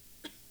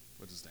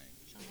 What's his name?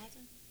 Sean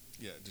Watson?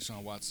 Yeah,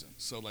 Deshaun Watson.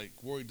 So, like,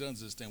 Warwick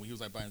Dunn's this thing where he was,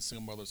 like, buying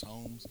single mothers'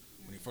 homes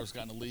when he first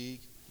got in the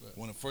league.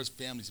 One of the first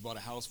families he bought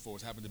a house for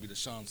happened to be the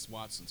Sean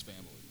Watson's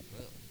family.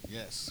 Really?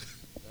 Yes.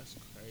 That's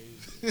crazy.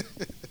 I did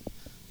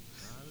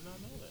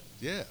not know that.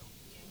 Yeah.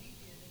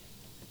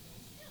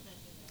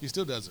 He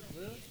still does it.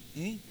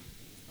 Really?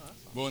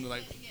 One of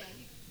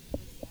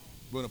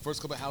the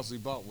first couple of houses he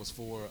bought was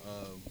for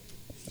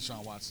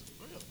Sean Watson.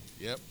 Really?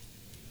 Yep.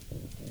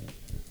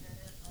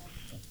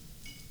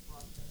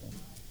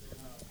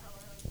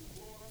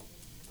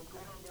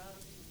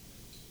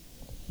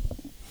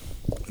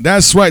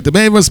 That's right. The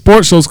Main Event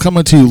Sports Show is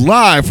coming to you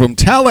live from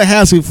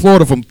Tallahassee,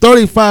 Florida, from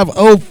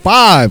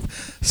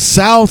 3505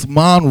 South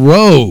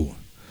Monroe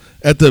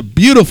at the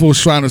beautiful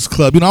Shriners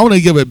Club. You know, I want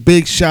to give a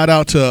big shout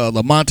out to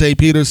Lamonte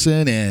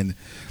Peterson and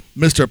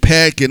Mr.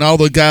 Peck and all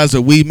the guys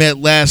that we met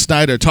last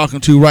night are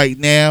talking to right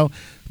now.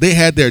 They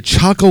had their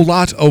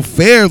Chocolate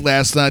Affair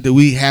last night that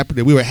we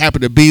were happy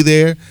to be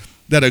there.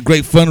 They had a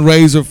great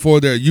fundraiser for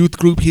their youth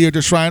group here at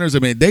the Shriners. I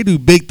mean, they do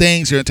big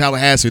things here in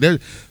Tallahassee. Their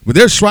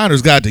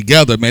Shriners got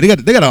together, man.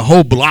 They got a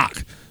whole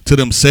block to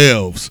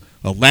themselves.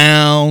 A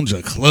lounge,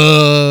 a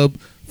club,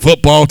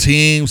 football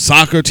team,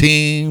 soccer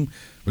team.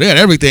 They got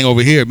everything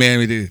over here,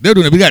 man. They're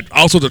doing it. We got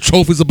all sorts of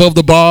trophies above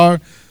the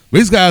bar.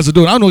 These guys are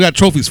doing, I don't know what we got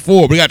trophies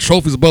for, but we got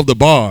trophies above the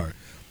bar.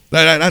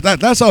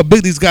 That's how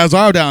big these guys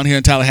are down here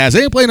in Tallahassee.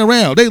 They ain't playing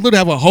around. They literally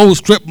have a whole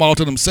strip mall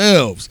to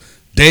themselves.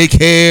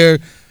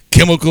 Daycare,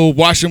 chemical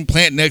washing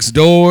plant next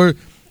door,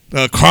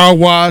 car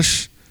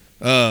wash,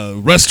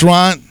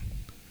 restaurant,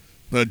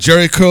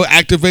 Jericho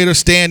activator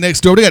stand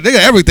next door. They got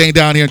everything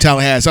down here in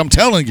Tallahassee. I'm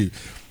telling you.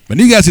 But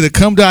you guys need to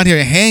come down here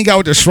and hang out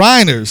with the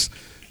Shriners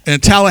in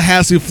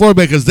Tallahassee,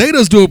 Florida, because they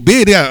just do it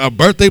big. They got a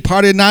birthday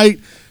party night.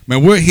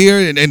 Man, we're here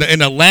in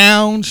the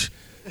lounge.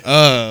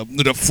 The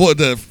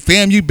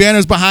FAMU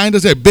banners behind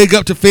us. They're big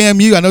up to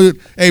FAMU. I know.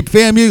 Hey,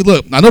 FAMU,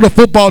 look, I know the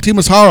football team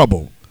is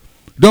horrible.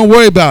 Don't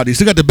worry about it. You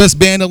still got the best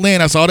band in the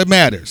land. That's all that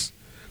matters.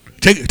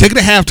 Take it to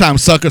halftime,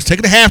 suckers. Take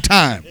it to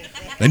halftime.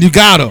 And you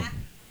got them.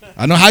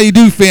 I know how you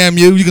do,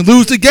 FAMU. You can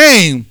lose the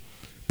game,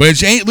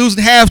 but you ain't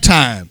losing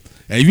halftime.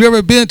 And if you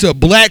ever been to a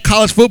black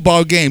college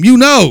football game, you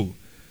know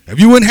if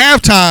you win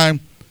halftime,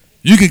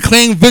 you can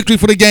claim victory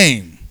for the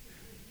game.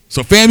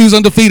 So FAMU's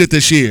undefeated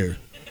this year.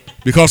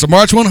 Because of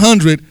March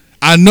 100,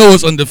 I know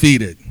it's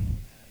undefeated.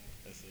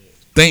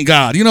 Thank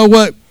God. You know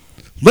what?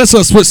 Let's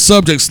switch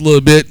subjects a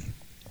little bit.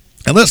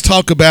 And let's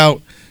talk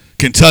about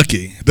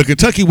Kentucky. The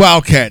Kentucky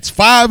Wildcats,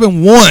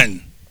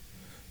 5-1.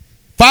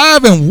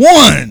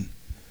 5-1.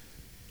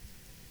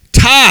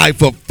 Tied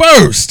for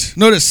first.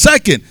 No, the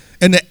second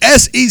in the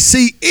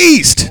SEC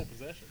East.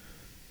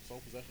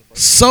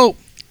 Sole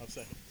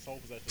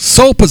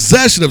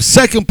possession of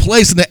second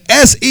place in the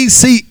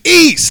SEC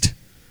East.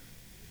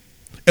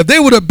 If they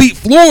would have beat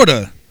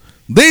Florida,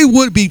 they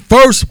would be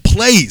first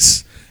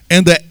place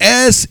in the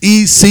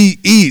SEC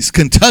East.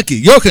 Kentucky,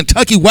 your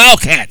Kentucky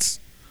Wildcats.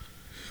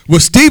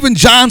 With Steven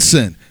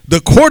Johnson,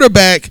 the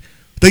quarterback,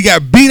 they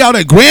got beat out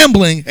at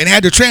Grambling and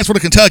had to transfer to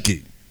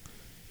Kentucky.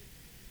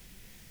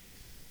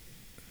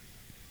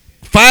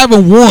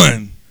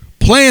 5-1,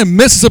 playing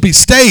Mississippi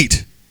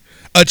State,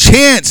 a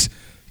chance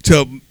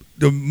to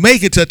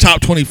make it to the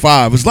top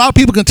 25. There's a lot of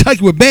people in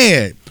Kentucky were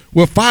mad.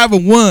 We're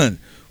 5-1.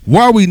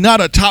 Why are we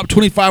not a top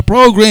 25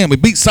 program? We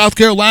beat South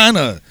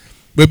Carolina.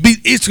 We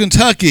beat East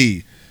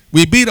Kentucky.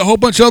 We beat a whole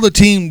bunch of other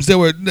teams that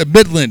were in the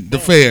Midland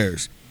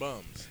affairs.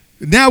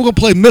 Now we're going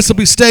to play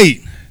Mississippi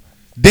State.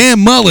 Dan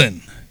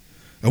Mullen.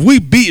 If we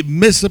beat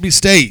Mississippi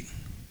State,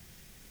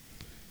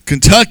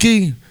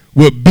 Kentucky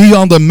would be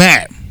on the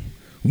map.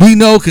 We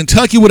know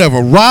Kentucky would have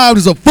arrived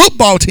as a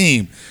football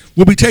team.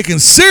 Will be taken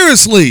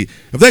seriously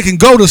if they can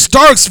go to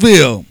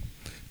Starksville.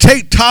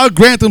 Take Todd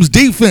Grantham's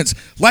defense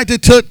like they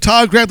took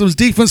Todd Grantham's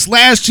defense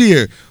last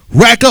year.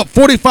 Rack up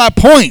 45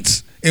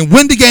 points and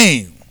win the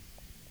game.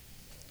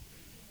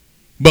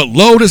 But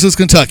Lotus is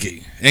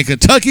Kentucky. And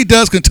Kentucky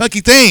does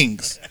Kentucky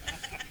things.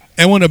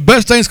 And one of the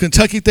best things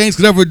Kentucky things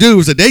could ever do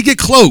is that they get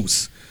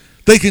close.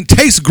 They can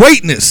taste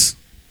greatness.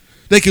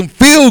 They can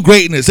feel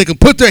greatness. They can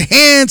put their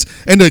hands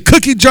in the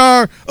cookie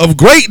jar of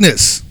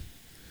greatness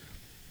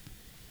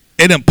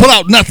and then pull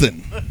out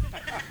nothing.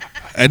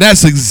 And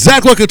that's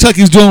exactly what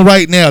Kentucky's doing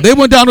right now. They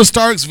went down to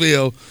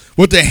Starksville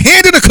with their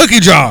hand in the cookie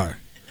jar.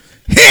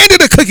 Hand in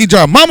the cookie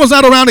jar. Mama's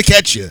not around to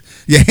catch you.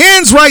 Your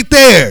hand's right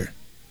there.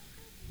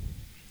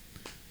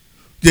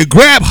 You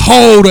grab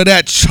hold of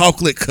that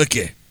chocolate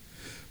cookie.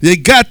 You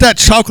got that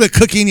chocolate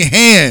cookie in your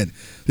hand.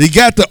 You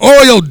got the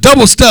Oreo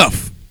double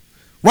stuff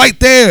right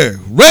there,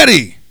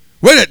 ready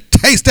to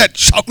taste that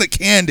chocolate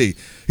candy.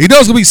 You know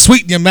it's going to be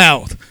sweet in your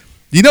mouth.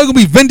 You know it's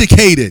going to be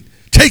vindicated,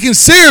 taken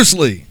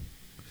seriously.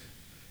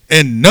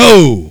 And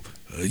no,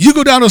 you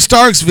go down to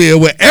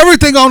Starksville with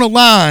everything on the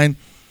line,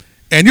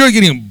 and you're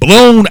getting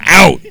blown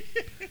out.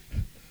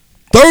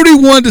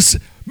 31 to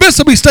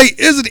Mississippi State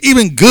isn't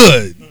even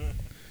good.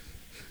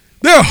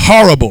 They're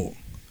horrible,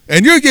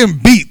 and you're getting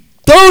beat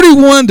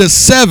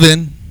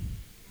 31-7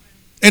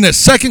 in the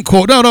second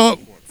quarter. No,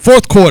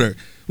 fourth quarter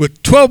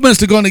with 12 minutes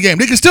to go in the game.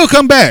 They can still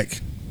come back.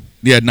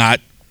 Yeah,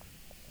 not.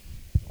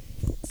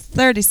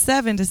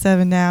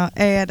 37-7 now,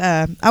 and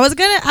I was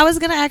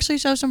gonna actually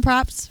show some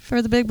props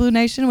for the Big Blue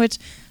Nation, which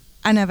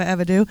I never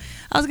ever do.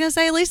 I was gonna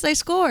say at least they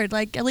scored,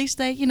 like at least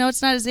they,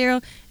 it's not a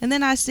 0. And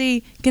then I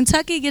see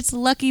Kentucky gets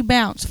lucky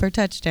bounce for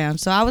touchdown.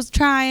 So I was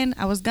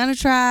gonna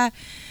try,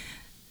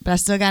 but I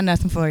still got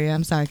nothing for you.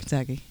 I'm sorry,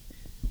 Kentucky.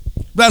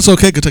 That's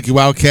okay, Kentucky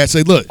Wildcats.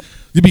 Say, look,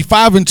 you be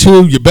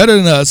 5-2. You're better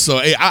than us. So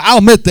hey, I'll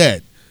admit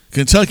that.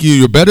 Kentucky,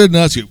 you're better than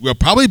us. You'll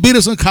probably beat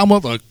us in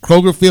Commonwealth or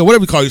Kroger Field,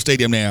 whatever you call your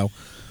stadium now.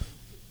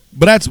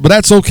 But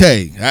that's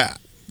okay. I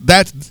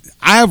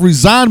have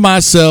resigned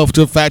myself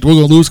to the fact we're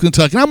going to lose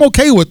Kentucky. And I'm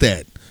okay with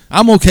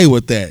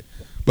that.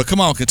 But come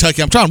on,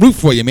 Kentucky, I'm trying to root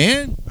for you,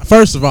 man.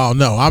 First of all,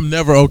 no, I'm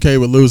never okay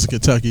with losing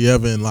Kentucky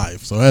ever in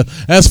life. So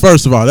that's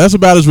first of all. That's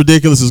about as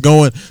ridiculous as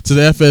going to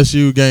the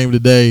FSU game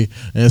today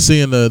and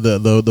seeing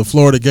the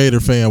Florida Gator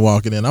fan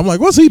walking in. I'm like,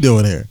 what's he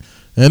doing here?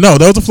 And no,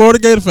 there was a Florida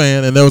Gator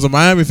fan and there was a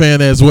Miami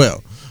fan as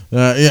well.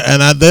 They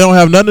don't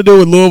have nothing to do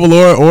with Louisville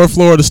or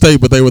Florida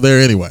State, but they were there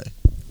anyway.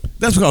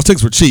 That's because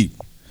tickets were cheap.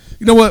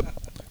 You know what?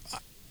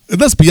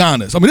 Let's be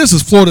honest. I mean, this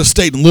is Florida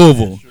State and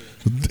Louisville.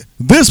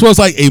 This was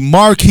like a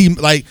marquee,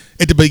 like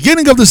at the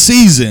beginning of the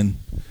season,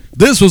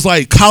 this was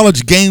like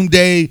college game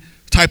day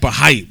type of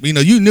hype.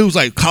 You knew it was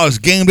like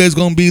college game day is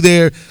going to be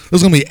there.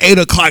 There's going to be 8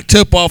 o'clock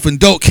tip-off in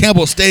Doak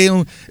Campbell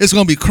Stadium. It's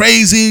going to be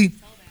crazy.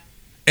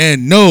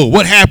 And no,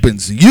 what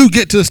happens? You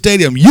get to the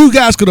stadium. You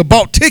guys could have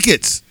bought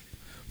tickets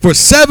for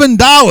 $7.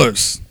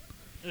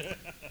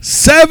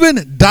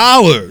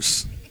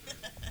 $7.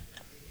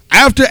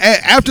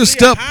 After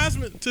step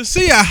to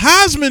see a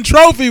Heisman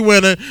Trophy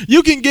winner,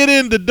 you can get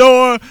in the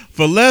door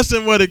for less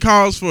than what it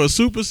costs for a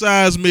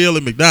supersized meal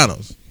at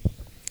McDonald's.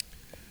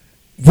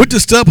 With the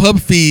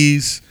StubHub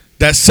fees,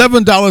 that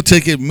 $7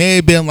 ticket may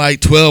have been like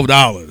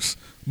 $12,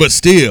 but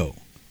still,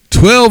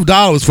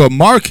 $12 for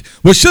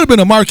what should have been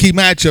a marquee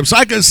matchup. So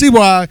I can see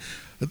why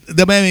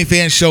the Miami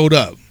fans showed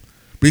up,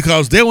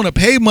 because they want to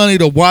pay money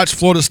to watch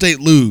Florida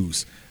State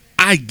lose.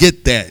 I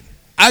get that.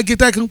 I get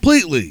that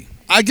completely.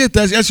 I get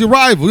that. That's your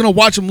rival. You're going to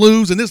watch them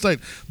lose, and it's like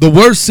the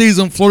worst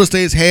season Florida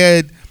State's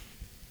had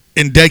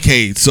in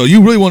decades. So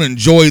you really want to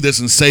enjoy this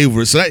and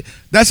savor it. So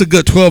that's a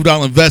good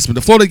 $12 investment.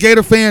 The Florida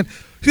Gator fan,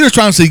 he's just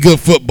trying to see good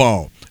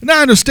football. And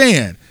I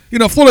understand.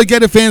 Florida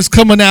Gator fans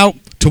coming out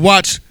to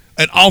watch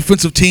an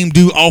offensive team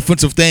do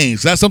offensive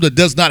things. That's something that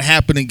does not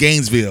happen in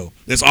Gainesville.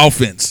 It's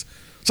offense.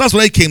 So that's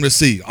what they came to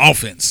see,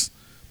 offense.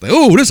 Like,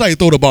 oh, this is how you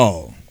throw the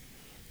ball.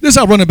 This is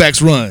how running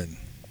backs run.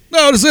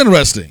 No, this is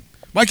interesting.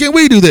 Why can't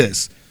we do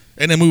this?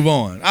 And then move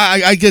on.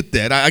 I get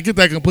that. I get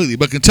that completely.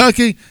 But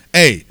Kentucky,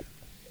 hey,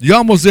 you're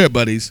almost there,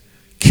 buddies.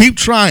 Keep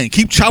trying.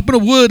 Keep chopping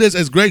the wood,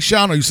 as Greg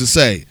Schiano used to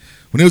say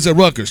when he was at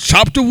Rutgers.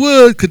 Chop the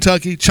wood,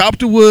 Kentucky. Chop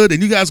the wood,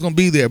 and you guys are going to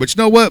be there. But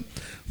you know what?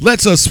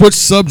 Let's switch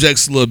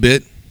subjects a little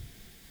bit.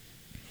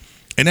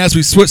 And as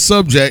we switch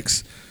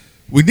subjects,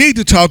 we need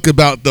to talk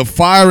about the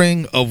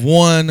firing of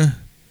one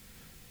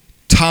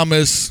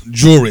Thomas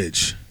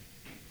Jurich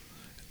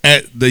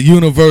at the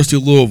University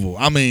of Louisville.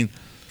 I mean,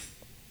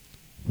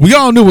 we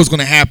all knew what was going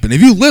to happen.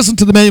 If you listen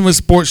to the Maven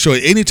Sports Show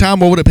at any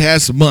time over the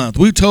past month,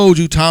 we told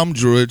you Tom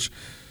Jurich,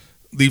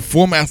 the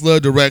former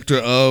athletic director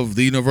of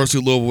the University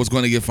of Louisville, was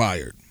going to get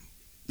fired.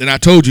 And I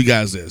told you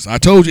guys this. I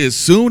told you as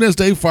soon as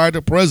they fired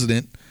the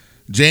president,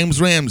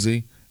 James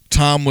Ramsey,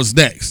 Tom was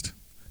next.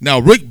 Now,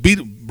 Rick beat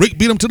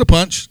him to the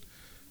punch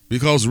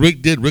because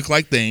Rick did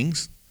Rick-like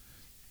things.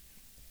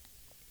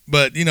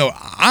 But,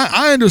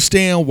 I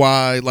understand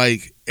why,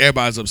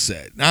 everybody's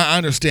upset. I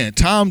understand.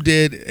 Tom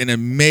did an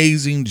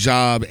amazing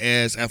job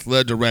as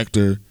athletic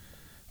director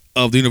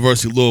of the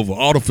University of Louisville.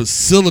 All the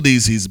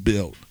facilities he's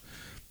built,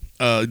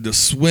 the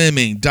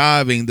swimming,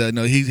 diving.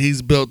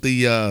 He's built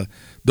the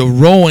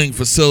rowing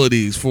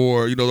facilities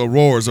for the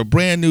rowers. A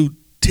brand new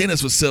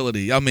tennis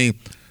facility. I mean,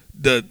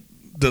 the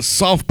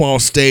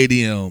softball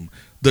stadium,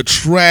 the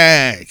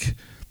track.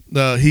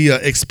 He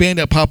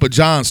expanded Papa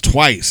John's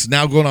twice.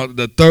 Now going on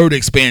the third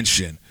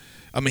expansion.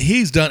 I mean,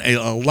 he's done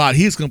a lot.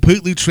 He's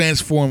completely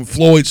transformed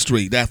Floyd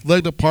Street. The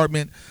athletic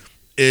department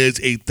is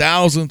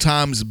 1,000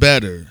 times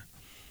better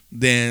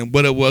than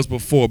what it was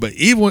before. But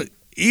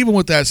even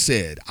with that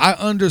said, I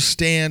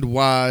understand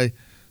why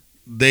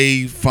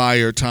they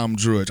fired Tom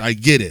Jurich. I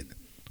get it.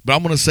 But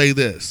I'm going to say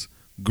this.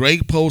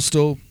 Greg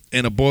Postal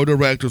and the board of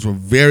directors were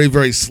very,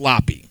 very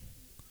sloppy.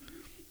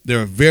 They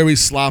were very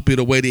sloppy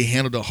the way they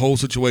handled the whole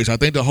situation. I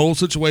think the whole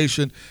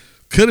situation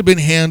could have been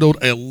handled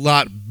a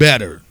lot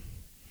better.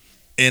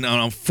 And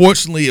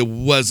unfortunately, it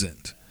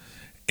wasn't.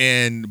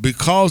 And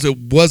because it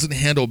wasn't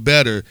handled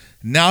better,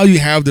 now you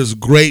have this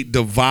great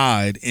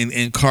divide in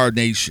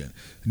incarnation.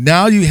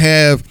 Now you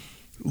have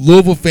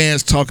Louisville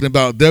fans talking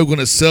about they're going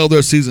to sell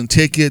their season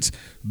tickets.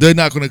 They're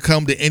not going to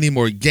come to any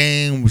more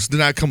games. They're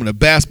not coming to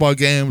basketball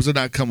games. They're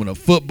not coming to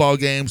football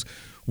games.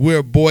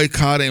 We're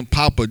boycotting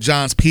Papa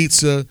John's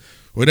Pizza.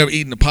 We're never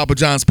eating the Papa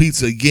John's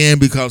Pizza again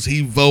because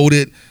he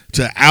voted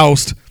to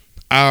oust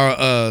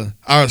our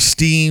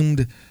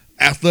esteemed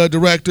athletic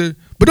director.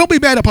 But don't be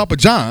mad at Papa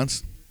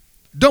John's.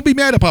 Don't be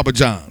mad at Papa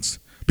John's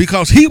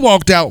because he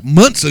walked out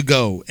months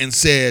ago and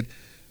said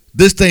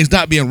this thing's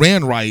not being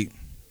ran right,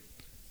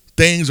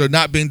 things are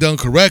not being done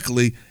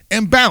correctly,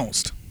 and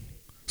bounced.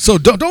 So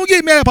don't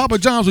get mad at Papa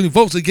John's when he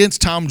votes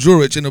against Tom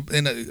Jurich in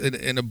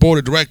the board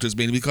of directors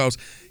meeting, because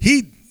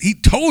he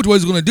told you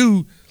what he was going to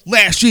do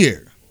last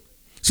year.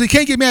 So you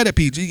can't get mad at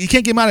PG. You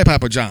can't get mad at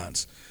Papa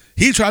John's.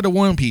 He tried to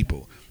warn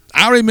people.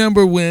 I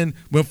remember when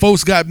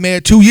folks got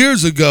mad 2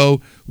 years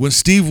ago when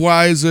Steve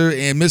Weiser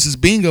and Mrs.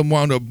 Bingham were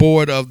on the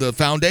board of the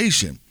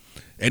foundation.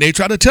 And they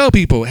tried to tell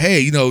people,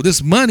 hey,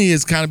 this money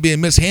is kind of being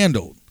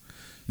mishandled.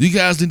 You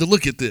guys need to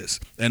look at this.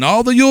 And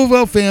all the U of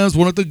L fans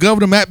wanted the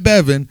governor, Matt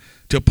Bevin,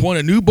 to appoint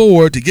a new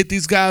board to get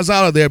these guys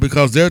out of there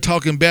because they're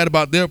talking bad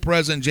about their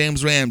president,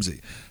 James Ramsey.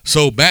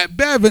 So Matt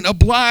Bevin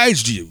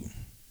obliged you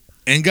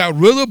and got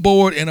rid of the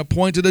board and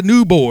appointed a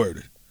new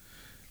board.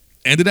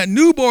 And then that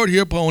new board he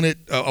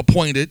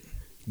appointed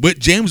with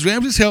James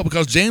Ramsey's help,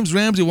 because James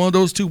Ramsey, one of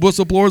those two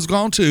whistleblowers,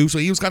 gone too, so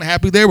he was kind of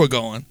happy they were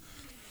gone.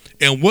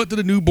 And what did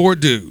the new board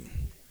do?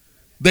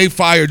 They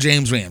fired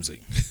James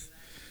Ramsey.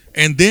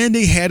 And then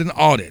they had an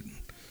audit.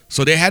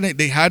 So they had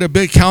a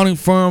big accounting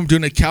firm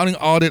doing an accounting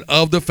audit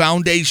of the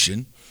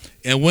foundation.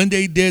 And when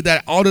they did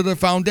that audit of the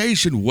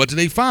foundation, what did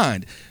they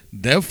find?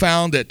 They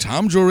found that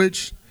Tom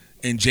Jurich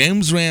and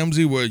James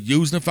Ramsey were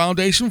using the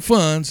foundation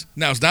funds.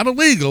 Now, it's not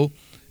illegal,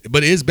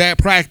 but it is bad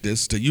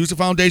practice to use the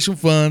foundation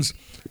funds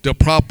to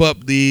prop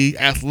up the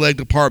athletic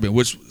department,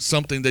 which is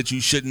something that you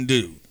shouldn't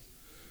do.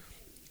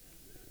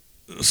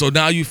 So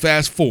now you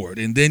fast forward,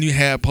 and then you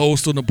have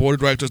Postal and the board of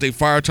directors. They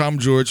fire Tom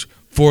Jurich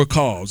for a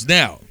cause.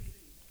 Now,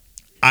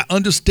 I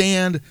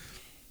understand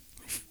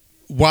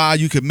why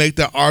you could make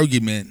that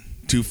argument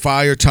to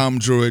fire Tom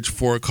Jurich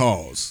for a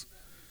cause.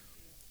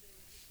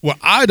 What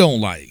I don't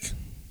like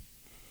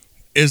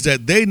is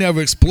that they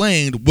never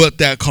explained what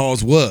that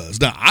cause was.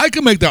 Now, I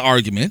can make that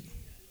argument,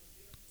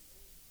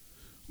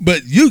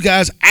 but you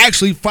guys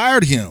actually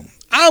fired him.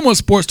 I'm a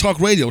sports talk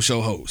radio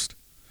show host.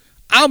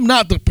 I'm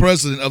not the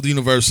president of the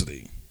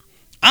university.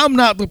 I'm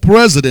not the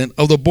president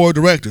of the board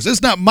of directors.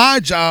 It's not my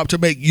job to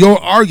make your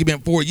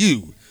argument for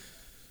you.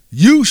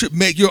 You should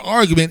make your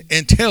argument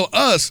and tell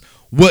us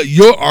what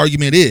your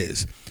argument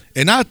is.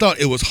 And I thought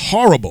it was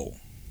horrible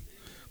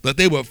that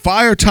they would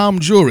fire Tom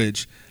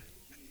Jurich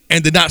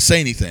and did not say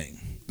anything.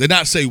 Did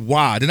not say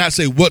why. Did not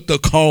say what the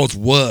cause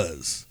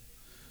was.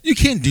 You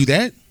can't do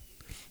that.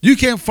 You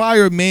can't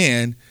fire a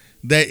man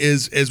that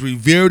is as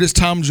revered as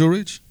Tom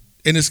Jurich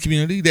in this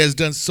community, that has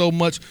done so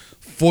much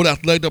for the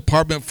athletic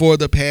department for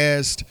the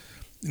past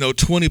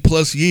 20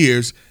 plus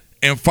years,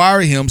 and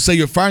fire him, say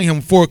you're firing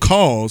him for a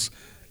cause,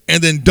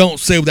 and then don't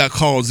say what that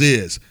cause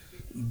is.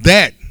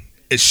 That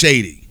is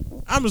shady.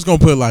 I'm just going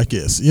to put it like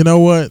this. You know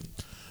what?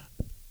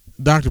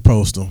 Dr.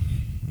 Postal,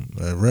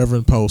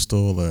 Reverend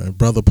Postal,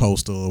 Brother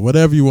Postal, or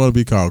whatever you want to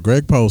be called,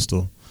 Greg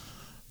Postal,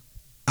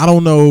 I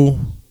don't know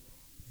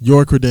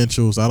your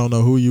credentials. I don't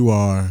know who you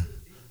are.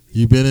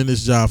 You've been in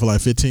this job for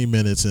like 15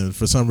 minutes, and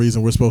for some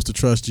reason we're supposed to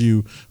trust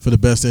you for the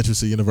best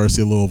interest of the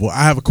University of Louisville.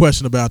 I have a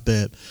question about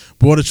that.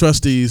 Board of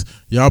Trustees,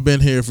 y'all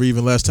been here for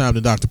even less time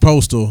than Dr.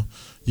 Postal.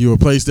 You were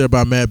placed there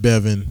by Matt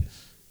Bevin.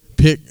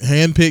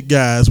 Hand-picked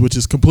guys, which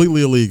is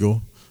completely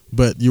illegal,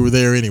 but you were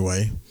there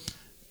anyway.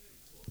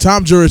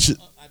 Tom Jurich.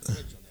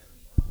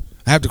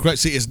 I have to correct.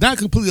 See, it's not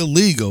completely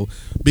illegal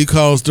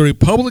because the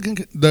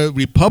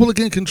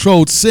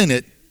Republican-controlled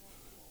Senate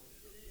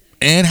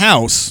and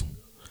House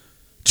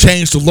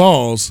changed the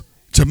laws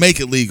to make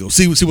it legal.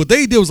 See what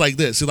they did was like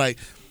this. See, like,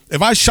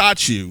 if I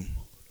shot you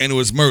and it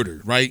was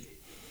murder, right?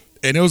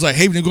 And it was like,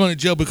 hey, you're going to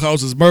jail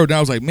because it's murder. And I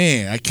was like,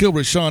 man, I killed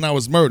Rashawn. I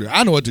was murder.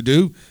 I know what to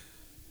do.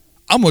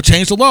 I'm going to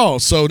change the law.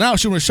 So now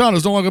shooting Rashawn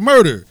is no longer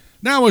murder.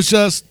 Now it's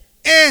just,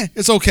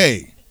 it's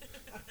okay.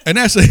 And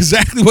that's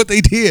exactly what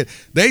they did.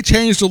 They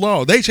changed the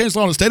law. They changed the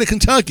law in the state of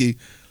Kentucky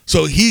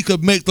so he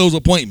could make those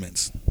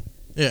appointments.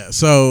 Yeah,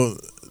 so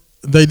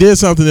they did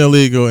something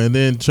illegal and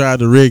then tried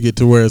to rig it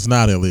to where it's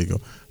not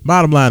illegal.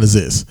 Bottom line is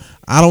this.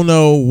 I don't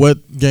know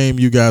what game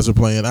you guys are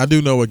playing. I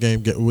do know what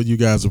you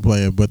guys are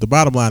playing, but the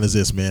bottom line is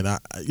this, man.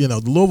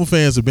 The Louisville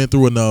fans have been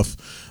through enough.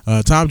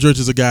 Tom Jurich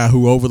is a guy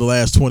who over the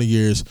last 20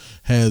 years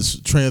has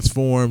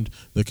transformed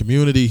the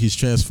community. He's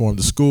transformed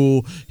the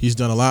school. He's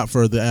done a lot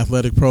for the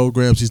athletic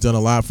programs. He's done a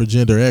lot for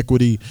gender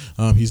equity.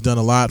 He's done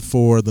a lot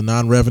for the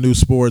non-revenue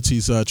sports.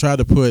 He's tried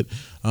to put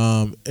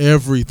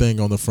everything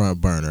on the front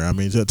burner. I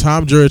mean,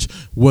 Tom Jurich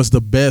was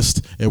the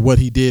best at what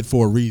he did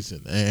for a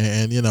reason.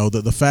 And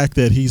the fact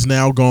that he's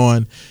now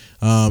gone,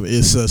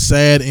 it's a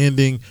sad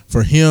ending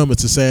for him.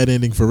 It's a sad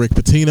ending for Rick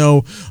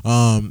Pitino.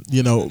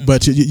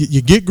 But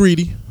you get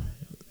greedy.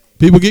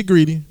 People get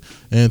greedy,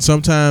 and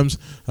sometimes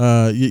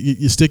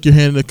you stick your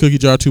hand in the cookie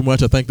jar too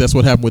much. I think that's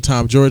what happened with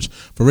Tom Jurich.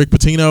 For Rick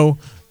Pitino,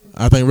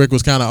 I think Rick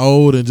was kind of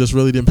old and just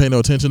really didn't pay no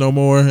attention no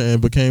more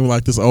and became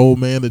like this old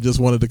man that just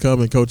wanted to come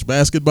and coach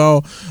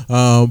basketball.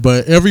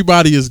 But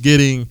everybody is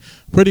getting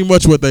pretty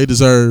much what they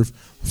deserve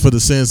for the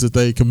sins that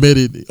they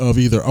committed of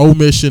either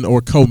omission or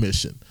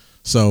commission.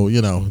 So,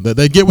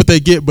 they get what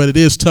they get, but it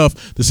is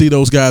tough to see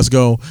those guys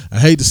go. I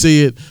hate to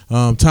see it.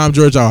 Tom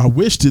Jurich, I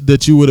wished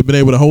that you would have been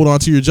able to hold on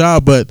to your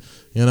job, but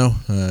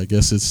I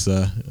guess it's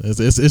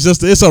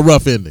just a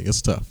rough ending.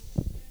 It's tough.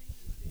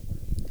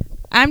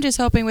 I'm just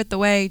hoping with the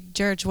way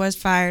Jurich was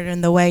fired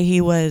and the way he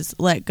was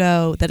let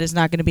go that it's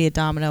not going to be a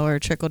domino or a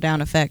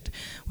trickle-down effect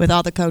with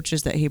all the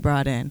coaches that he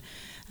brought in.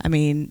 I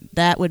mean,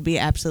 that would be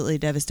absolutely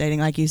devastating.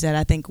 Like you said,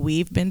 I think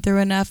we've been through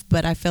enough,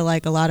 but I feel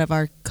like a lot of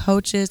our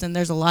coaches, and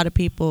there's a lot of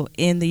people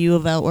in the U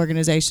of L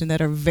organization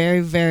that are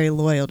very, very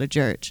loyal to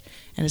Jurich,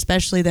 and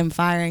especially them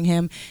firing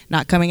him,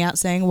 not coming out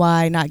saying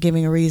why, not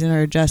giving a reason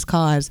or a just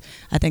cause.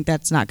 I think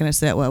that's not going to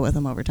sit well with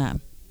them over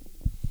time.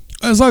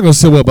 It's not going to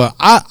sit well, but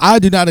I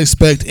do not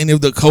expect any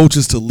of the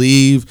coaches to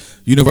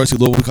leave University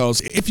of Louisville, because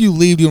if you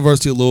leave the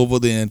University of Louisville,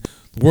 then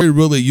were you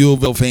really U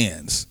of L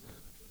fans?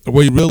 Or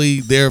were you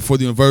really there for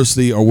the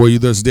university, or were you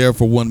just there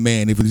for one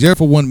man? If you're there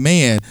for one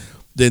man,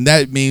 then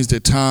that means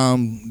that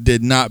Tom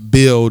did not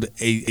build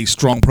a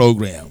strong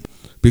program.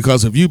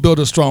 Because if you build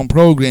a strong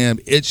program,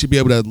 it should be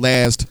able to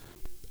last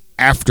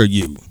after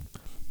you.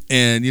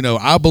 And,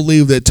 I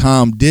believe that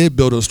Tom did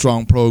build a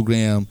strong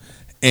program,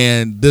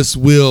 and this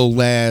will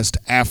last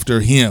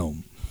after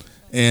him.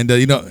 And,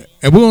 and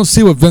we're going to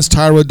see what Vince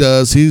Tyra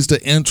does. He's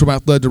the interim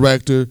athletic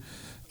director.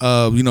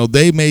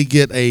 They may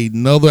get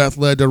another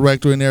athletic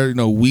director in there.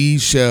 We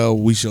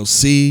shall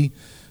see.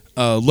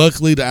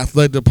 Luckily, the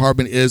athletic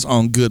department is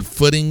on good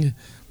footing.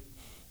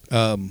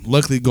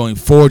 Luckily, going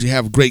forward, you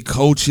have great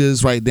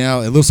coaches right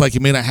now. It looks like you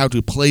may not have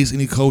to place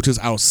any coaches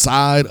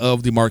outside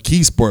of the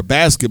marquee sport,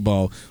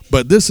 basketball.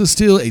 But this is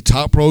still a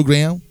top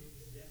program.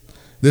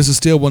 This is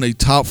still one of the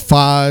top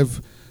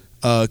 5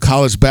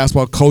 college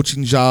basketball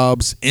coaching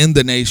jobs in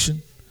the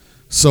nation.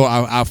 So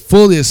I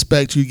fully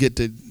expect you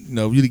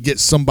to get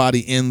somebody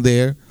in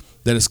there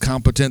that is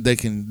competent,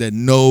 that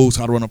knows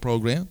how to run a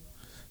program.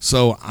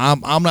 So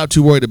I'm not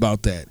too worried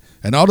about that.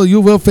 And all the U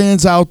of L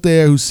fans out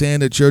there who's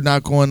saying that you're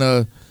not going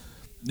to,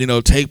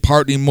 take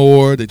part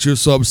anymore, that you're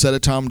so upset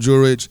at Tom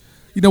Jurich,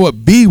 you know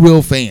what? Be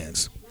real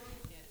fans.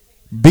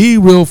 Be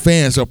real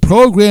fans. A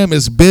program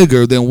is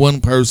bigger than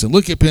one person.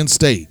 Look at Penn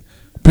State.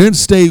 Penn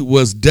State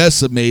was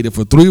decimated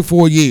for 3 or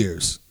 4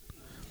 years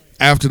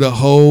after the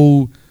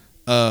whole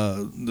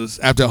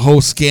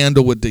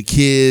scandal with the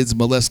kids,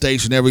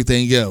 molestation,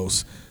 everything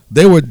else.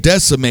 They were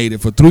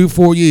decimated for 3 or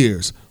 4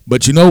 years.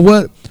 But you know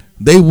what?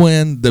 They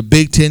won the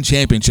Big Ten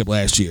championship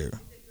last year.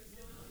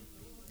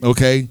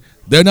 Okay?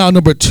 They're now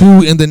number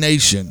 2 in the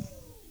nation.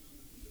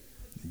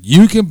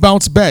 You can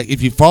bounce back.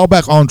 If you fall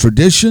back on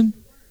tradition,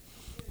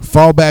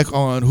 fall back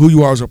on who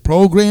you are as a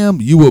program,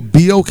 you will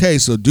be okay.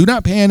 So do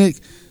not panic.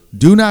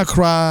 Do not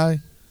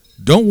cry.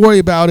 Don't worry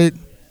about it.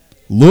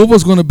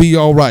 Louisville's going to be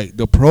all right.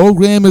 The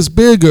program is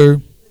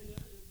bigger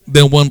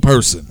than one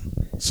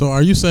person. So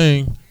are you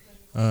saying,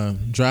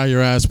 dry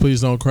your eyes,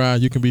 please don't cry,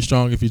 you can be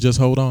strong if you just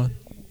hold on?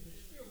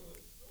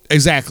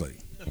 Exactly.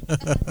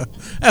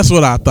 That's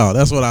what I thought.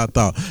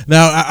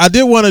 Now, I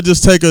did want to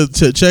just check it,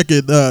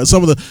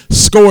 some of the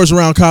scores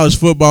around college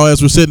football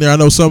as we're sitting there. I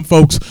know some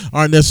folks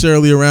aren't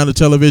necessarily around the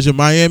television.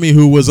 Miami,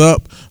 who was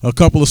up a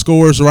couple of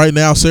scores right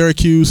now,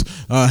 Syracuse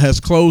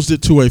has closed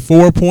it to a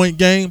 4-point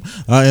game.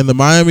 And the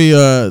Miami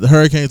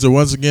Hurricanes are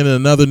once again in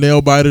another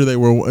nail-biter. They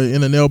were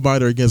in a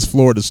nail-biter against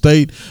Florida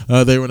State.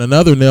 They were in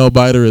another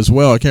nail-biter as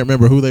well. I can't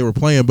remember who they were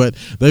playing, but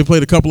they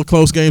played a couple of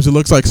close games. It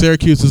looks like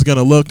Syracuse is going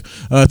to look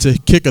to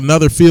kick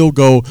another field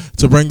goal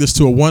to bring this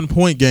to a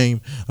 1-point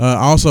game.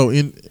 And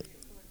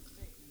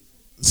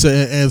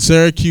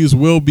Syracuse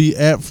will be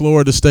at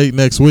Florida State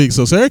next week.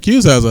 So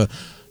Syracuse has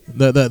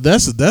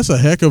that's a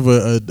heck of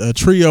a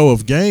trio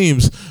of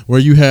games where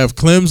you have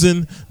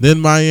Clemson,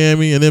 then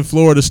Miami, and then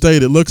Florida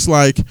State. It looks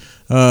like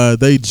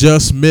they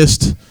just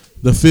missed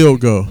the field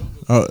goal.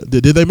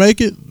 Did they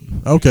make it?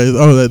 Okay.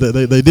 Oh,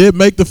 they did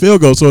make the field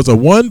goal. So it's a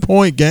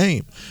 1-point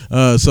game.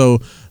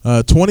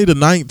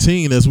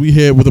 20-19 as we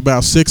head with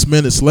about 6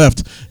 minutes left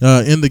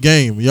in the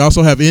game. You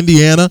also have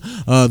Indiana.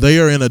 They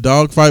are in a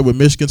dogfight with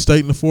Michigan State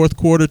in the fourth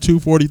quarter.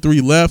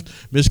 2:43 left.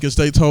 Michigan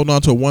State's holding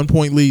on to a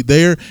 1-point lead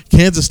there.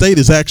 Kansas State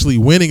is actually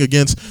winning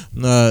against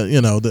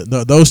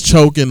those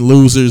choking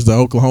losers, the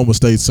Oklahoma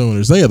State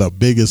Sooners. They are the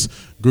biggest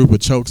group of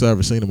chokes I've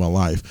ever seen in my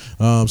life.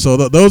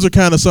 Those are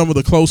kind of some of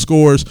the close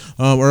scores.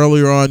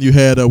 Earlier on, you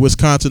had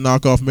Wisconsin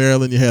knock off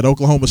Maryland. You had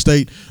Oklahoma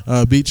State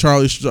beat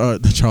Charlie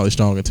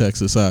Strong in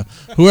Texas.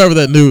 Whoever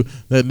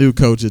that new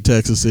coach at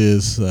Texas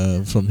is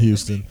from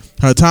Houston.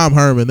 Tom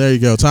Herman, there you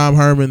go. Tom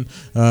Herman,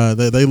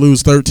 they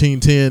lose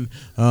 13-10,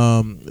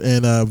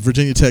 and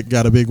Virginia Tech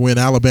got a big win.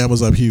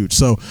 Alabama's up huge.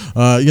 So,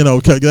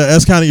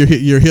 that's kind of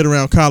your hit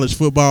around college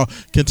football.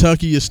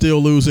 Kentucky is still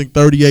losing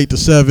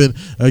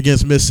 38-7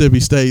 against Mississippi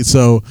State.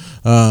 So,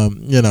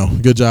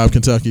 good job,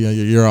 Kentucky.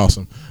 You're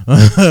awesome.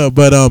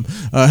 But,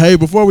 hey,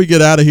 before we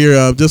get out of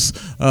here,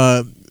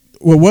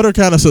 what are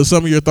kind of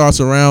some of your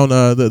thoughts around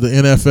the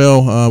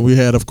NFL? We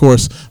had, of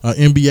course,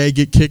 NBA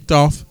get kicked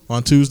off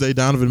on Tuesday.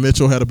 Donovan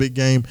Mitchell had a big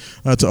game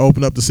to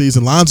open up the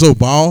season. Lonzo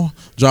Ball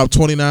dropped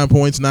 29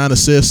 points, 9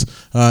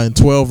 assists, and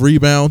 12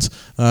 rebounds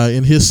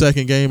in his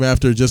second game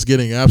after just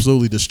getting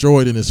absolutely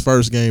destroyed in his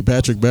first game.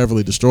 Patrick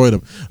Beverly destroyed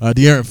him.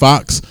 De'Aaron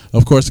Fox,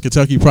 of course, the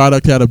Kentucky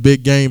product, had a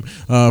big game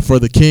for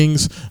the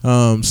Kings.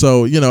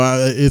 So,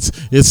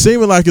 it's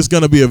seeming like it's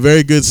going to be a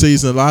very good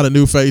season. A lot of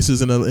new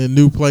faces in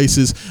new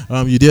places.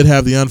 You did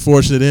have the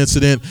unfortunate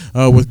incident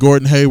with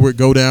Gordon Hayward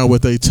go down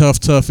with a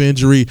tough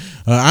injury.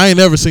 I ain't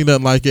never seen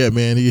nothing like that,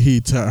 man.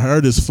 He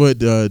hurt his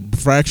foot,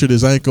 fractured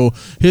his ankle.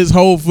 His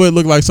whole foot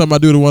looked like something I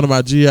do to one of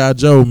my G.I.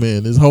 Joe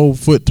men. His whole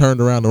foot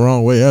turned around the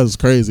wrong way. That was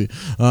crazy.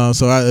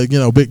 So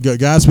big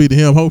Godspeed to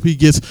him. Hope he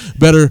gets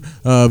better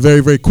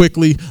very, very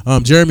quickly.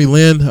 Jeremy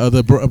Lin,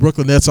 the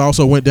Brooklyn Nets,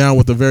 also went down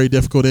with a very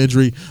difficult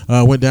injury.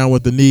 Went down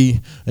with the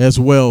knee as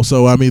well.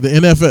 So the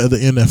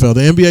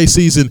NBA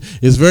season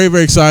is very,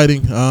 very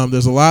exciting.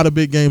 There's a lot of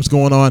big games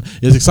going on.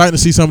 It's exciting to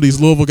see some of these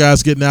Louisville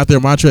guys getting out there.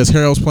 Montrezl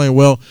Harrell's playing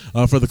well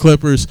for the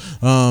Clippers.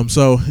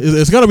 So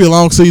it's going to be a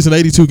long season,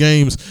 82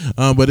 games,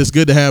 but it's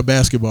good to have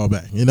basketball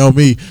back. You know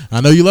me.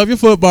 I know you love your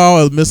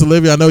football, Miss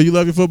Olivia. I know you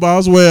love your football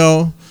as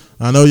well.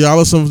 I know y'all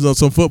are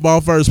some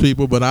football first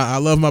people, but I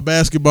love my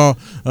basketball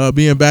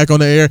being back on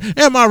the air.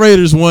 And my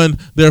Raiders won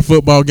their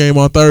football game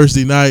on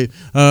Thursday night,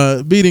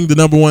 beating the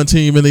number 1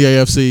 team in the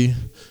AFC,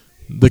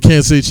 the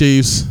Kansas City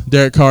Chiefs.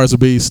 Derek Carr's a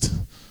beast.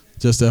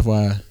 Just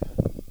FYI.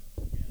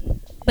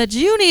 But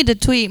you need to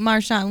tweet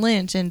Marshawn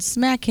Lynch and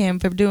smack him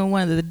for doing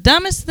one of the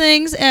dumbest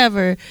things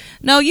ever.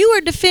 No, you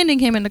were defending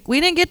him, and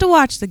we didn't get to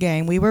watch the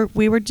game. We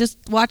were just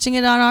watching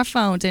it on our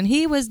phones, and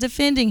he was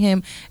defending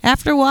him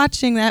after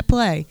watching that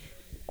play.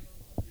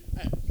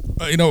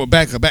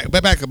 Back.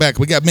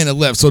 We got a minute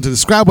left. So to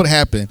describe what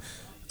happened,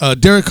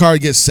 Derek Carr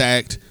gets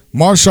sacked.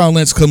 Marshawn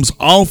Lynch comes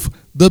off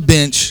the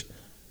bench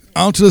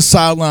onto the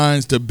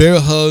sidelines to bear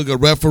hug a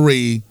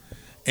referee,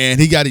 and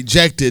he got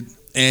ejected.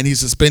 And he's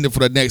suspended for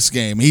the next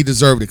game. He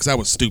deserved it because I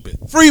was stupid.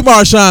 Free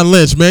Marshawn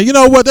Lynch, man. You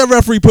know what? That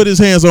referee put his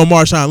hands on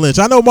Marshawn Lynch.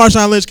 I know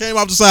Marshawn Lynch came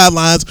off the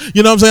sidelines.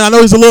 You know what I'm saying? I know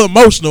he's a little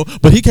emotional,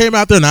 but he came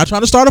out there not trying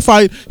to start a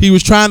fight. He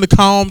was trying to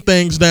calm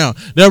things down.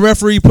 That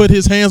referee put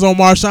his hands on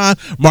Marshawn.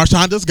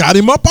 Marshawn just got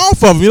him up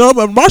off of him.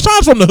 But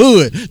Marshawn's from the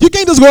hood. You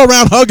can't just go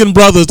around hugging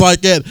brothers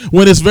like that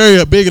when it's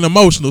very big and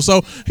emotional.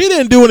 So he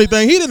didn't do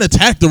anything. He didn't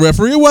attack the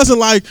referee. It wasn't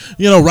like,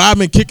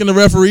 Rodman kicking the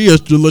referee or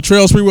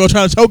Latrell Sprewell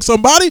trying to choke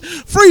somebody.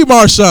 Free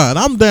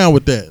Marshawn. I'm down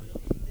with that.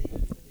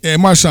 Yeah,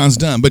 Marshawn's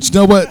done. But you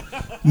know what?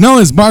 Not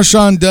only is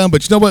Marshawn done,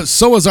 but you know what?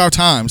 So is our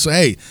time. So,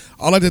 hey,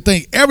 I'd like to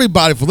thank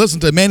everybody for listening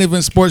to the Main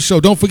Event Sports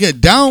Show. Don't forget,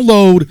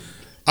 download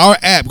our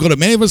app. Go to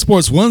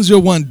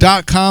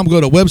maineventsports101.com.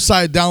 Go to the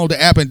website, download the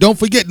app. And don't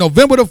forget,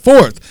 November the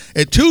 4th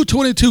at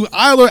 222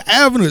 Eiler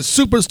Avenue,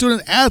 Super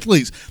Student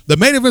Athletes. The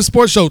Main Event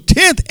Sports Show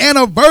 10th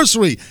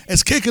anniversary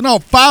is kicking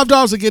off.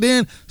 $5 to get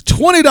in,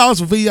 $20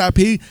 for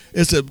VIP.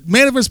 It's the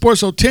Main Event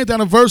Sports Show 10th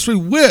anniversary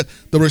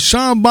with the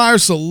Rashawn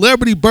Myers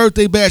Celebrity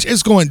Birthday Bash.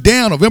 It's going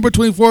down November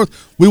 24th.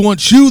 We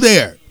want you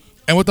there.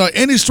 And without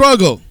any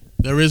struggle,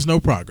 there is no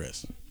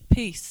progress.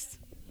 Peace.